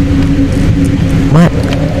 What?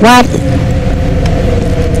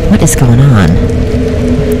 What is going on?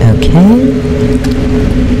 Okay.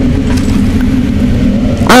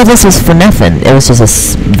 Oh, this was for nothing. It was just a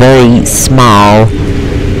very small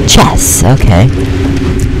chest. Okay.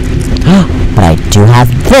 But I do have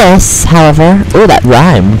this, however. Oh, that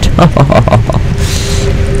rhymed.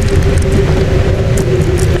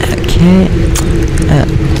 Okay.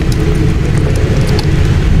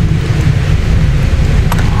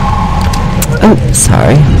 Oh,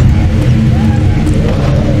 sorry.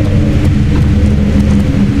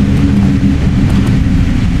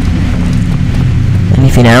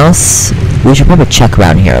 Anything else? We should probably check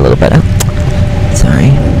around here a little bit. Oh,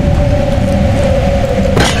 sorry.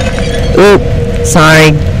 Oop,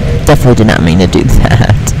 sorry. Definitely did not mean to do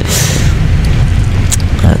that.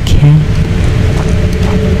 Okay.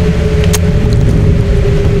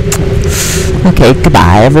 Okay,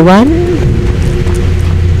 goodbye, everyone.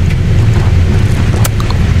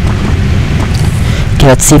 Okay,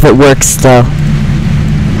 let's see if it works still.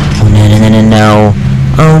 Oh, no.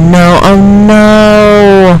 Oh,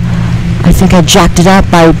 no. I think I jacked it up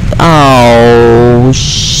by... Oh,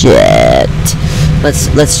 shit.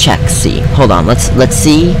 Let's check, see. Hold on, let's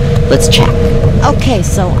see. Let's check. Okay,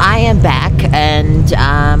 so I am back, and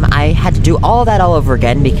I had to do all that all over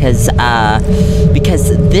again because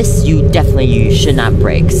this you should not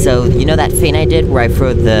break. So, you know that feint I did where I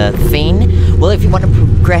threw the feint? Well, if you want to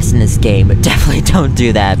progress in this game, definitely don't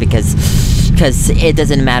do that because it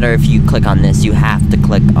doesn't matter if you click on this, you have to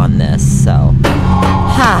click on this, so.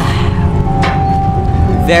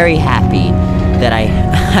 Very happy that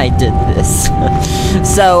I did this.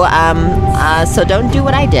 So, so don't do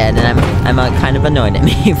what I did, and I'm kind of annoyed at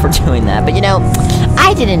me for doing that. But, you know,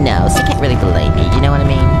 I didn't know, so you can't really blame me, you know what I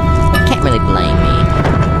mean? You can't really blame me.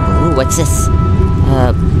 Ooh, what's this?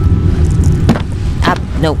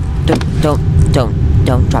 No,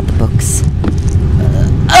 don't drop the books.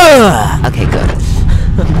 Okay, good.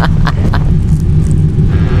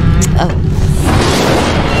 Oh.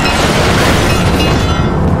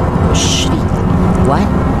 What?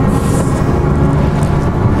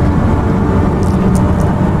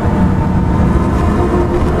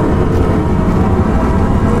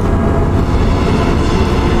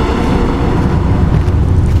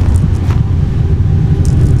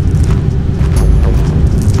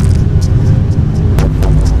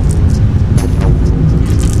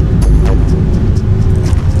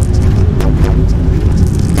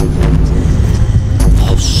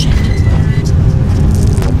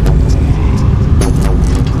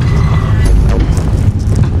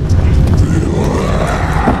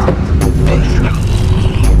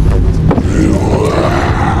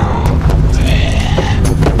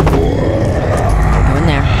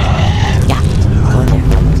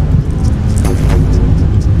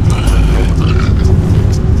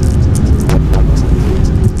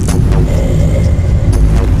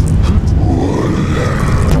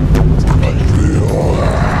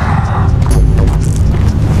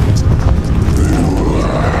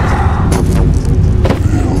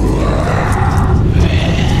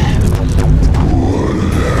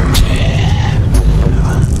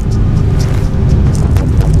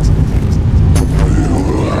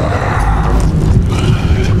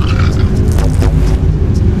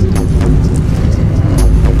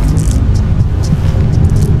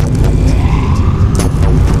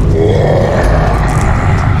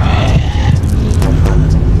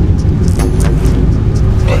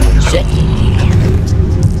 Shit.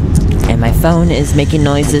 And my phone is making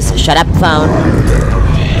noises. Shut up, phone.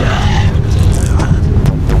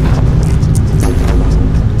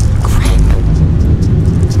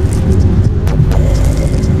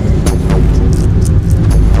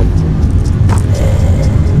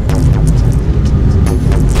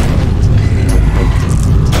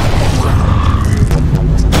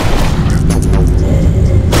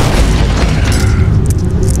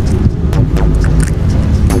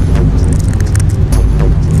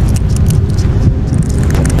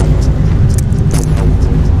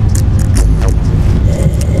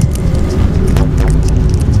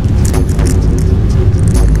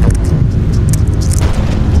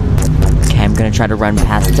 Try to run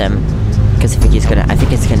past him because I think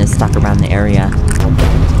he's gonna stalk around the area.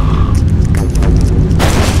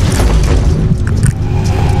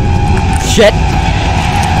 Shit!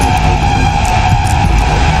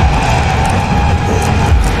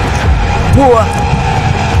 Whoa!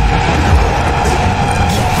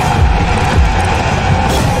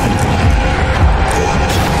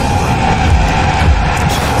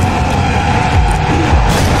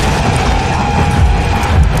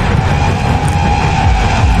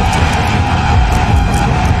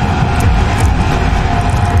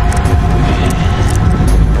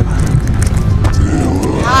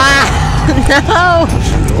 No!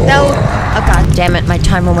 No! Oh god damn it, my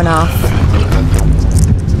timer went off.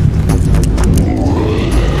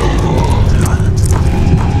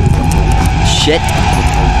 Shit.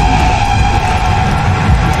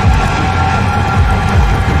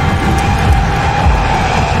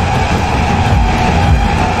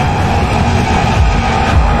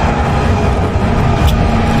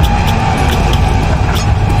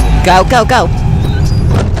 Go, go, go!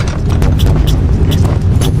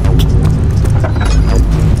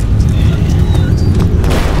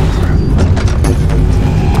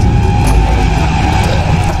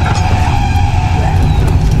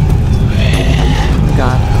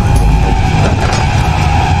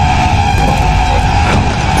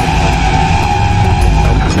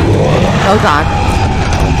 Oh god.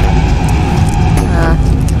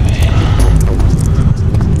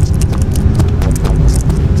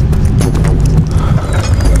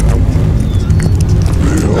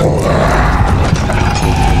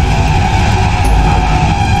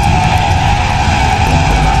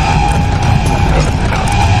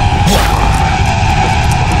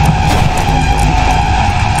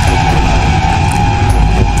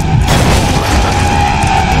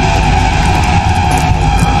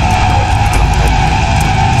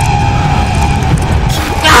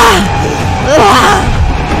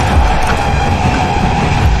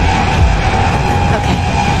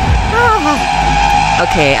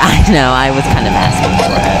 Okay, I know, I was kind of asking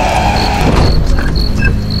for it.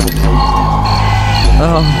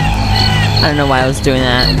 Oh, I don't know why I was doing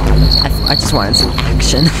that. I just wanted some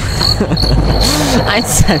action. I'm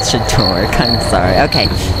such a dork, I'm sorry. Okay,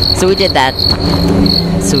 so we did that.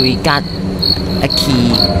 So we got a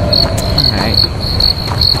key. Alright.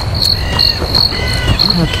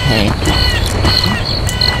 Okay.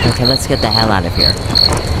 Okay, let's get the hell out of here.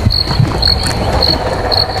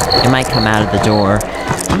 It might come out of the door.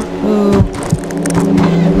 Ooh.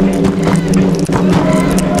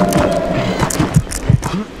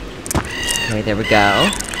 Okay, there we go.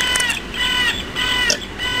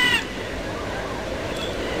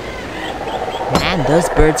 Man, those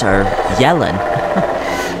birds are yelling.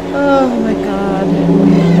 Oh my god.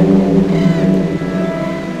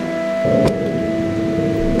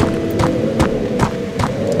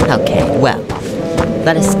 Okay, well,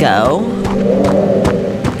 let us go.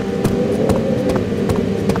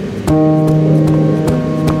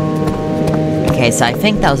 Okay, so I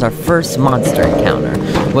think that was our first monster encounter.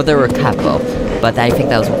 Well, there were a couple, but I think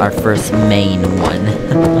that was our first main one.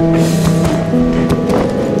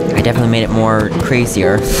 I definitely made it more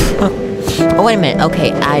crazier. Oh, wait a minute.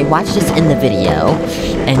 Okay, I watched this in the video,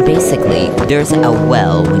 and basically, there's a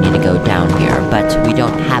well we need to go down here, but we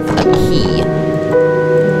don't have a key.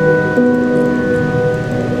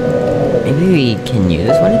 Maybe we can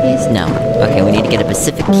use one of these? No. Okay, we need to get a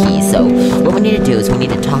specific key, so what we need to do is we need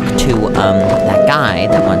to talk to, that guy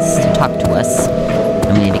that wants to talk to us,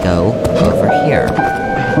 and we need to go over here.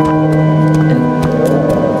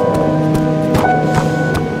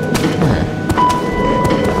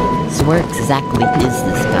 Huh. So where exactly is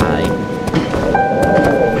this guy?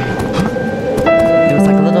 There was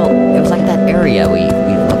like a little, it was like that area we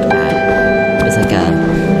looked at. It was like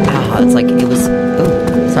a, it's like, it was,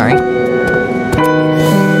 oh, sorry.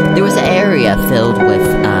 There was an area filled with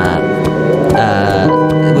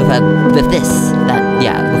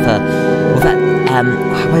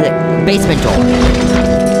What is it? Basement door.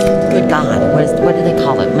 Good God. What do they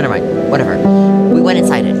call it? Never mind. Whatever. We went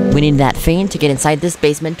inside it. We need that vein to get inside this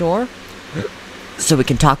basement door, so we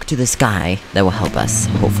can talk to this guy that will help us,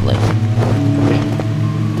 hopefully.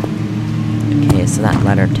 Okay, so that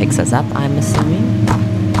ladder takes us up, I'm assuming.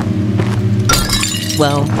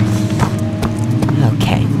 Well,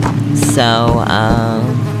 okay. So,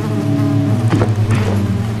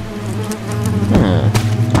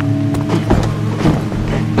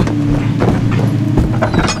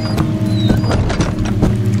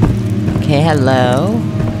 Okay, hello.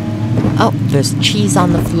 Oh, there's cheese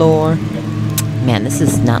on the floor. Man, this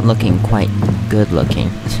is not looking quite good looking.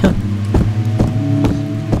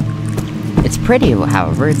 It's pretty,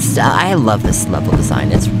 however. I love this level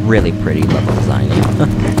design. It's really pretty level design.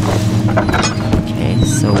 Okay,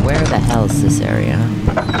 so where the hell is this area?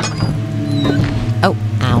 Oh,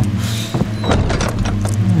 ow.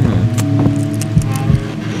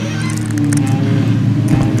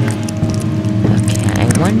 Okay, I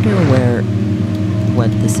wonder what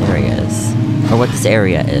this area is. Or what this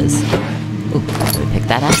area is. Ooh, let me pick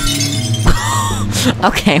that up.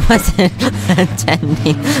 Okay, wasn't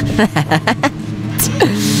intending that.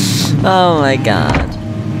 Oh my god.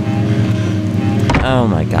 Oh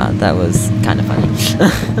my god, that was kind of funny.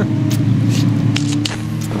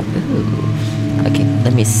 Ooh. Okay,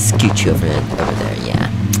 let me scoot you over there, yeah.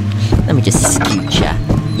 Let me just scoot ya.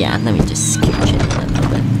 Yeah, let me just scoot you a little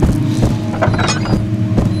bit.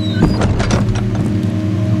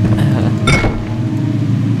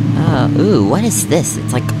 Ooh, what is this?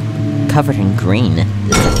 It's like covered in green.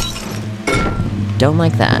 Don't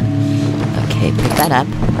like that. Okay, pick that up.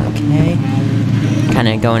 Okay.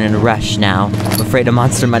 Kinda going in a rush now. I'm afraid a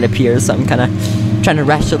monster might appear, so I'm kinda trying to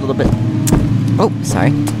rush a little bit. Oh,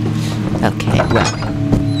 sorry. Okay, well.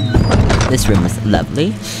 This room is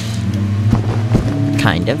lovely.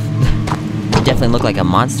 Kind of. It definitely looked like a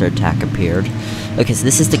monster attack appeared. Okay, so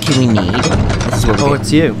this is the key we need. This is where we're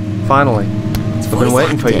it's you. Finally. I've been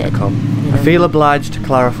waiting for you to come. I feel obliged to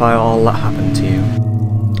clarify all that happened to you.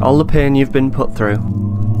 All the pain you've been put through.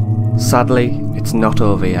 Sadly, it's not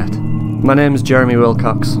over yet. My name's Jeremy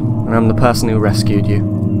Wilcox, and I'm the person who rescued you.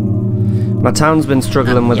 My town's been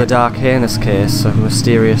struggling with a dark, heinous case of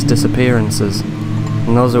mysterious disappearances,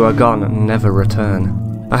 and those who are gone never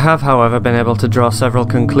return. I have, however, been able to draw several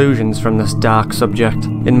conclusions from this dark subject.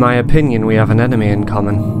 In my opinion, we have an enemy in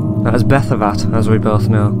common. That is Bethavat, as we both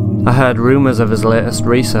know. I heard rumours of his latest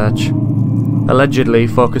research, allegedly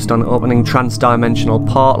focused on opening trans-dimensional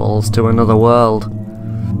portals to another world,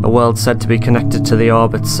 a world said to be connected to the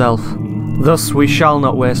orb itself. Thus, we shall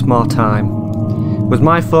not waste more time. With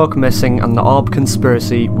my folk missing and the orb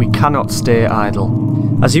conspiracy, we cannot stay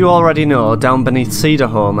idle. As you already know, down beneath Cedar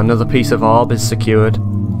Home, another piece of orb is secured.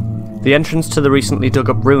 The entrance to the recently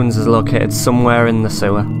dug up ruins is located somewhere in the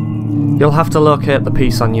sewer. You'll have to locate the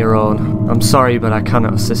piece on your own. I'm sorry, but I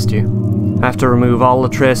cannot assist you. I have to remove all the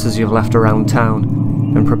traces you've left around town,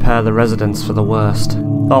 and prepare the residents for the worst.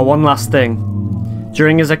 Oh, one last thing.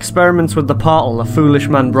 During his experiments with the portal, a foolish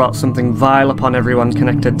man brought something vile upon everyone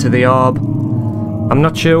connected to the orb. I'm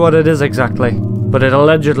not sure what it is exactly, but it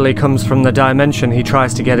allegedly comes from the dimension he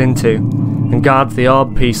tries to get into, and guards the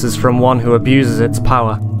orb pieces from one who abuses its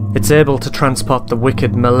power. It's able to transport the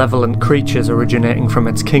wicked, malevolent creatures originating from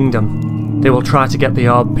its kingdom. They will try to get the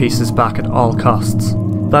orb pieces back at all costs.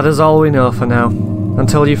 That is all we know for now.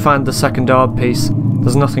 Until you find the second orb piece,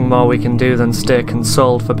 there's nothing more we can do than stay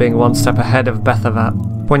consoled for being one step ahead of Bethavat.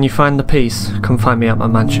 When you find the piece, come find me at my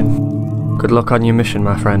mansion. Good luck on your mission,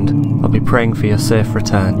 my friend. I'll be praying for your safe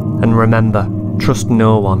return. And remember, trust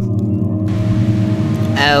no one.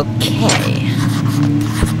 Okay.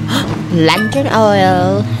 Lantern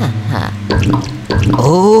oil.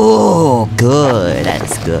 Oh, good.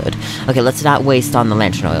 That's good. Okay, let's not waste on the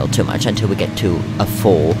lantern oil too much until we get to a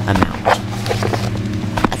full amount.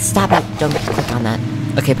 Stop it. Don't click on that.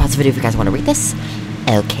 Okay, pause the video if you guys want to read this.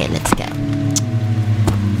 Okay, let's go.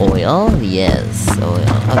 Oil? Yes, oil.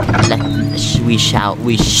 Okay, we shall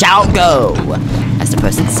go, as the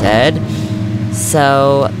person said.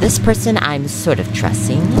 So, this person I'm sort of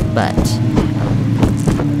trusting, but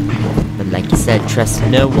like you said, trust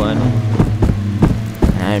no one.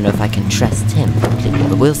 I don't know if I can trust him completely,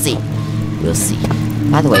 but we'll see. We'll see.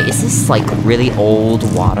 By the way, is this like really old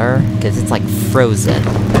water? Because it's like frozen.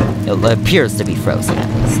 It appears to be frozen at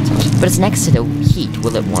least. But it's next to the heat.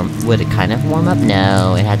 Will it warm? Would it kind of warm up?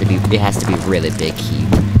 No, it has to be really big heat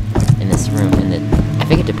in this room. And I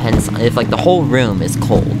think it depends on if like the whole room is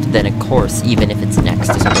cold. Then of course, even if it's next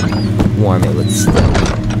to something warm, it would still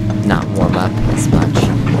not warm up as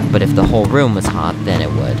much. But if the whole room was hot, then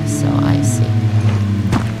it would. So I see.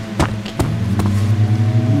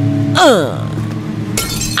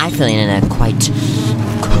 I'm feeling in a quite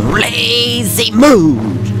crazy mood.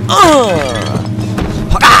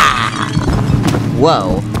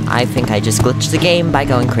 Whoa, I think I just glitched the game by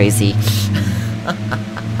going crazy.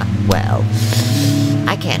 Well,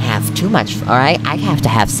 I can't have too much, alright? I have to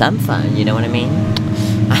have some fun, you know what I mean?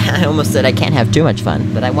 I almost said I can't have too much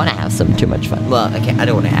fun, but I want to have too much fun. Well, I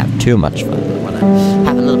don't want to have too much fun, but I want to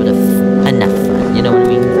have a little bit of enough fun, you know what I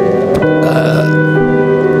mean?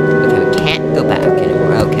 Okay, we can't go back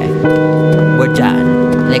anymore, okay. We're done.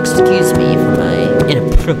 And excuse me for my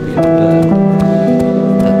inappropriate burp.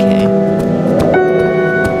 Okay.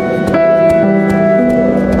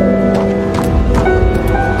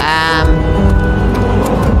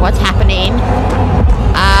 What's happening?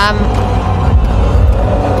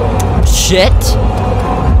 Shit.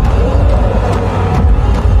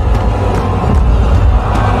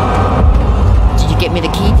 Did you get me the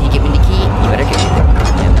key? Did you get me the key? You better get me the key.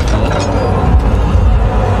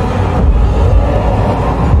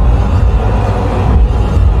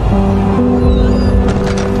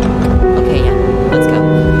 Okay, yeah. Let's go.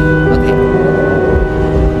 Okay.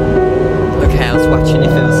 Okay, I was watching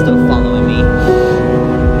if it was still following me.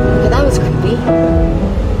 Okay, that was creepy.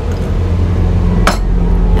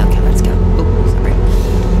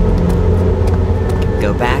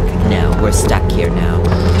 Go back? No, we're stuck here now.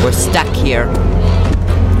 We're stuck here.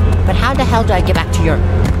 But how the hell do I get back to your...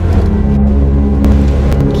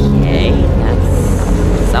 Okay,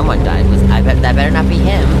 that's... Someone died. I bet that better not be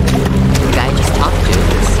him. The guy I just talked to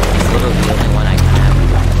is literally the only one I can have.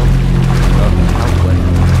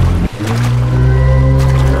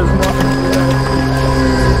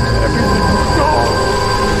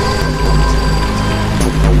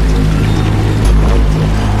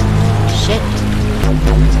 Shit.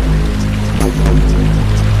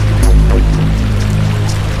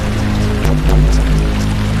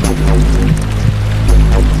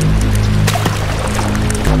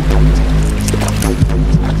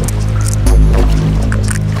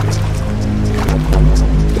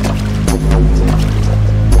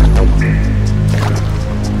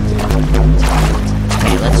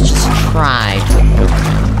 Okay, let's just try to ignore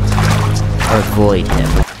him. Or avoid him.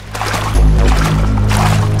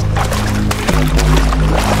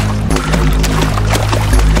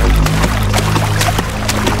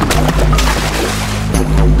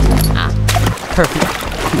 Perfect.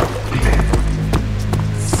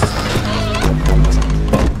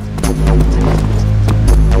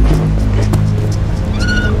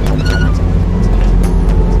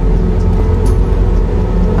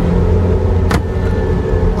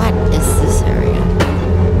 What is this area?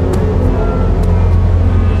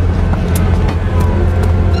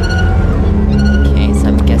 Okay, so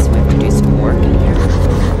I'm guessing we have to do some work in here.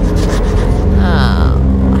 Oh,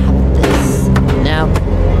 how about this? No.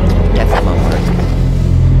 Definitely won't work.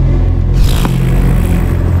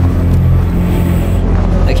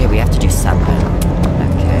 Okay, we have to do something.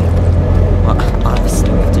 Okay. Well, obviously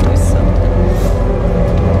we have to do something.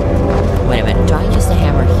 Wait a minute, do I use the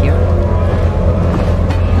hammer here?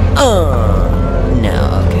 No,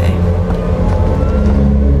 okay.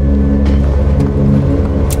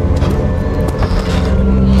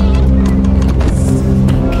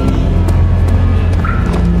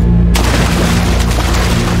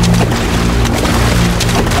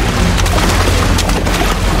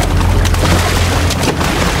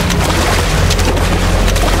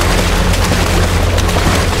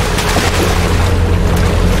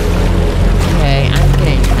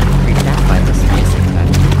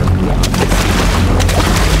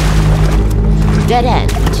 Dead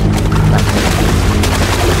end.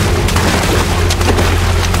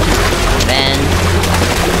 Then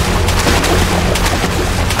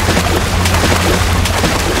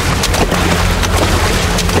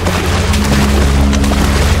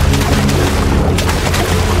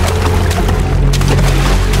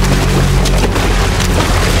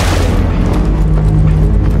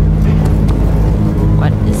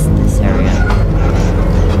what is this area?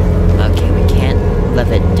 Okay, we can't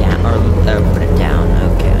leave it down or put it down.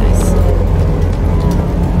 Okay, I see.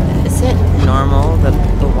 Is it normal that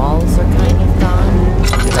the walls are kind of gone?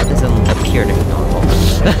 That doesn't appear to be normal.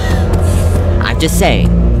 I'm just saying,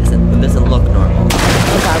 it doesn't look normal.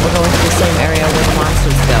 Oh god, we're going to the same area where the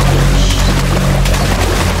monsters go.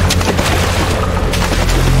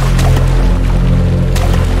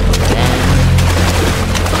 Then,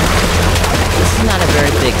 this is not a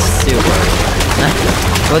very big sewer.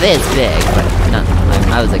 Well, it is big, but not.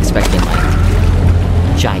 I was expecting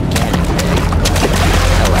like gigantic big.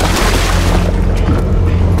 Oh well.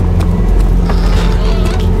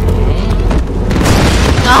 Okay.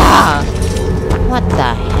 Ah! What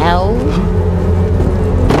the hell?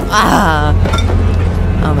 Ah!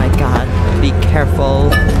 Oh my god. Be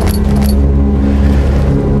careful.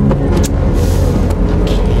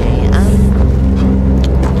 Okay,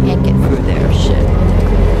 can't get through there, shit.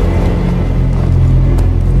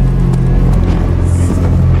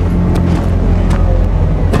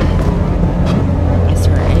 Is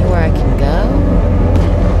there anywhere I can go?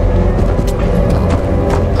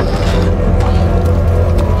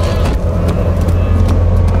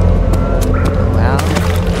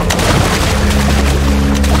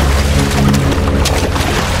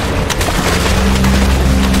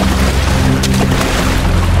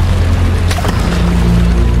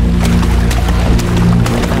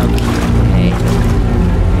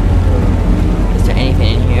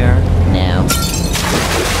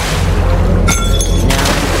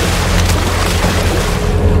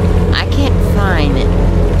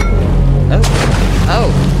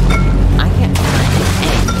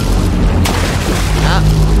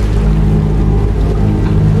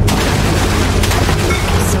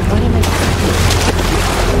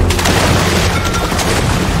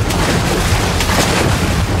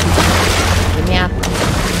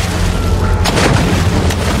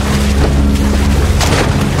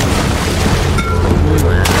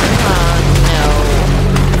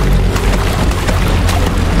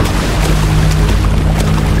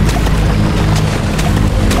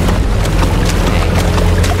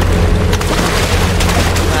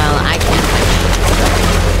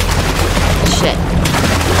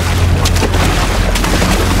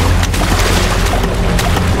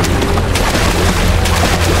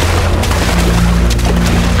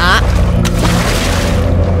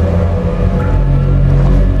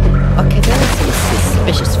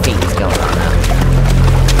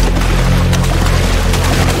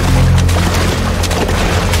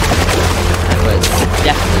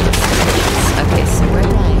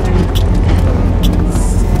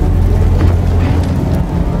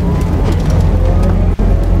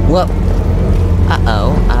 Whoa.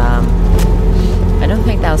 Uh-oh. I don't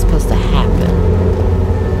think that was supposed to happen.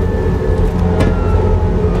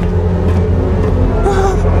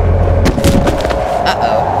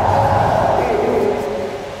 Uh-oh.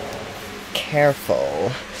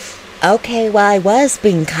 Careful. Okay, well, I was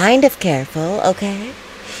being kind of careful, okay?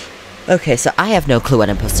 Okay, so I have no clue what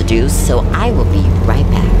I'm supposed to do, so I will be right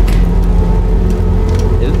back.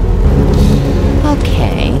 Ooh.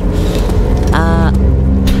 Okay.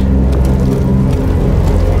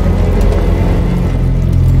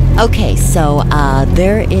 Okay, so,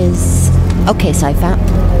 there is... Okay, so I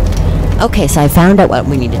found out what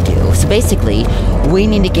we need to do. So basically, we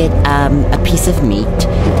need to get, a piece of meat,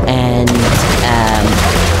 and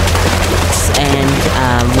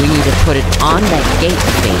we need to put it on that gate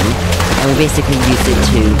thing, and we basically use it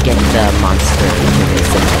to get the monster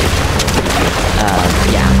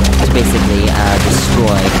to basically,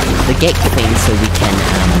 destroy the gate thing so we can,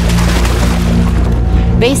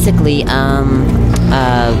 basically,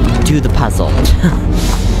 do the puzzle.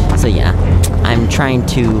 So yeah, I'm trying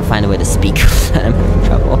to find a way to speak because I'm in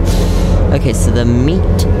trouble. Okay, so the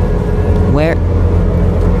meat... Where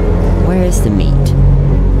is the meat?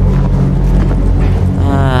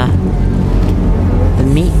 The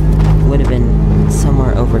meat would have been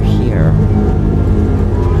somewhere over here.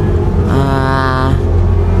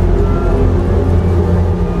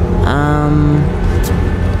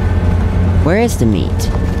 Where is the meat?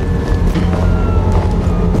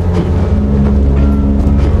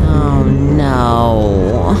 Oh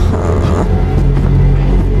no.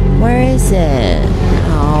 Where is it?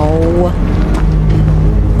 Oh.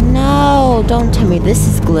 No, don't tell me this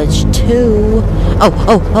is glitched too.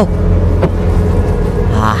 Oh.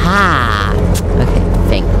 Aha. Okay,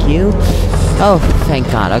 thank you. Oh, thank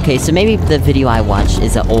God. Okay, so maybe the video I watched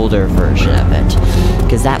is an older version of it.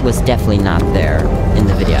 Because that was definitely not there in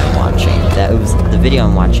the video I'm watching. That was the video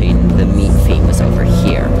I'm watching, the meat theme was over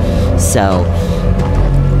here. So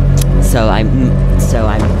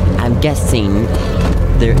I'm guessing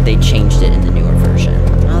they changed it in the newer version.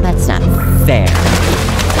 Oh, that's not fair.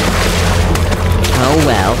 Oh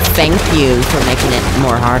well, thank you for making it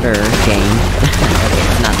more harder, game. Okay,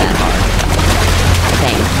 it's not that hard.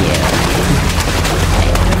 Thank you.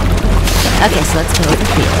 Okay, so let's go over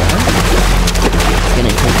here. It's gonna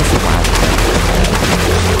take us a while to go.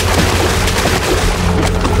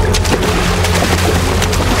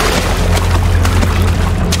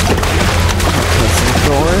 Okay, so the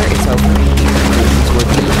door is over here. This is where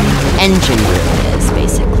the engine room is,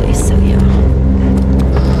 basically, so yeah.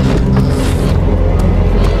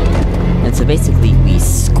 And so basically, we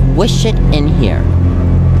squish it in here.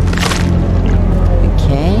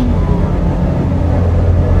 Okay.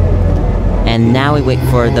 And now we wait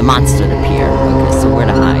for the monster to appear. Okay, so where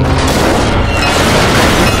to hide?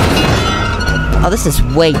 Oh, this is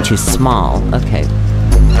way too small. Okay.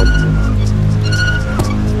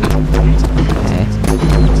 Okay.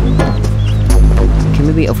 Can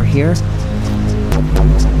we be over here?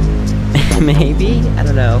 Maybe? I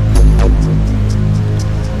don't know.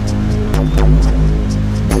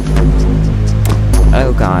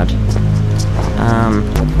 Oh god.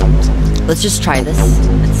 Let's just try this.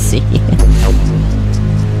 Let's see.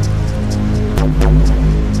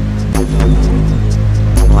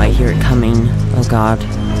 Oh, I hear it coming. Oh god.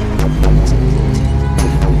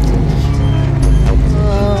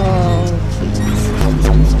 Oh, please.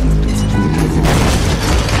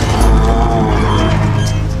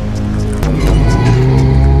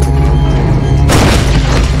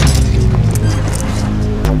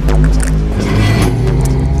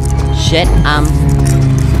 Shit,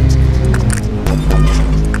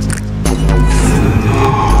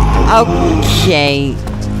 okay.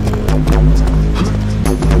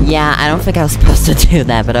 Yeah, I don't think I was supposed to do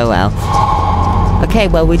that, but oh well. Okay,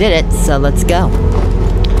 well, we did it, so let's go.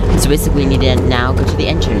 So basically, we need to now go to the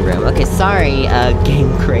engine room. Okay, sorry,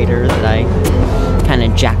 game creator, that I kind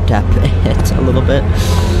of jacked up it a little bit.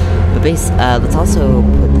 But let's also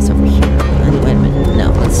put this over here. Wait a minute.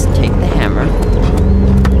 No, let's take the hammer.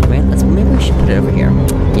 Wait, maybe we should put it over here.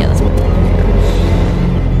 Yeah, let's put it over here.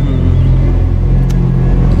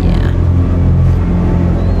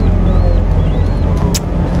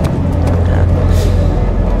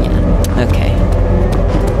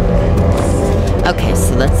 Okay,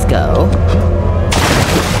 so let's go.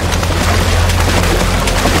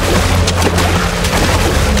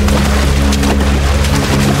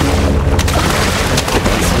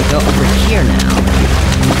 Okay, so we go over here now.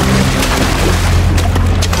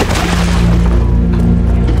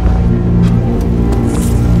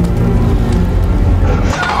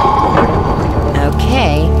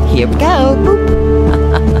 Okay, here we go. Boop.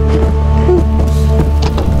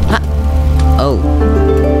 Oh.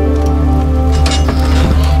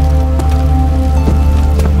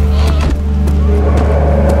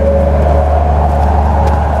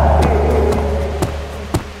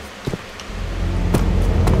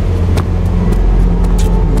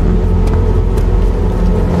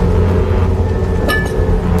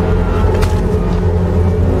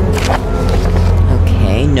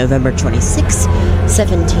 November 26,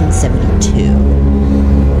 1772.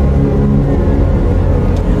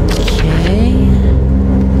 Okay.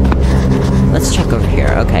 Let's check over here.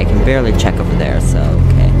 Okay, I can barely check over there, so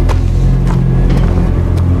okay.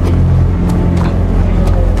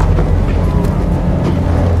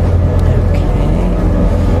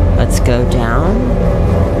 Okay. Let's go down.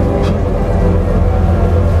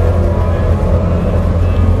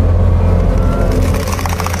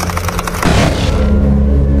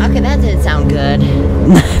 That didn't sound good.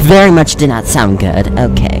 Very much did not sound good.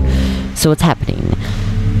 Okay. So what's happening?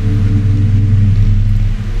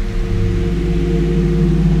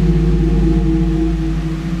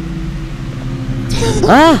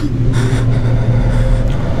 Ah!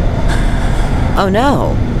 Oh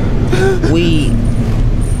no.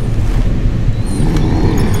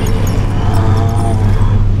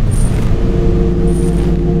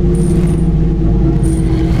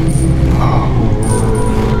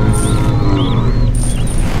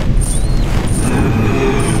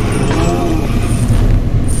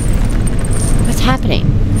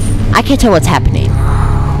 I can't tell what's happening.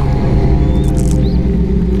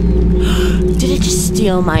 Did it just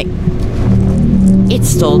steal my... It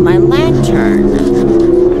stole my lantern.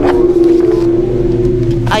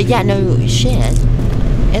 Yeah, no, shit.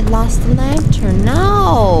 It lost the lantern.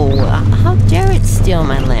 No! How dare it steal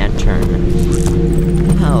my lantern?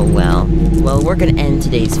 Oh, well. Well, we're gonna end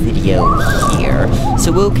today's video here.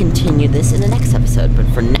 So we'll continue this in the next episode, but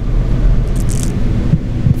for now...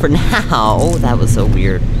 that was a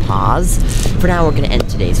weird pause. For now, we're going to end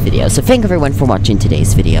today's video. So thank everyone for watching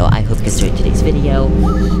today's video. I hope you enjoyed today's video.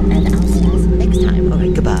 And I'll see you guys next time.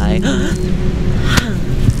 Alright, goodbye.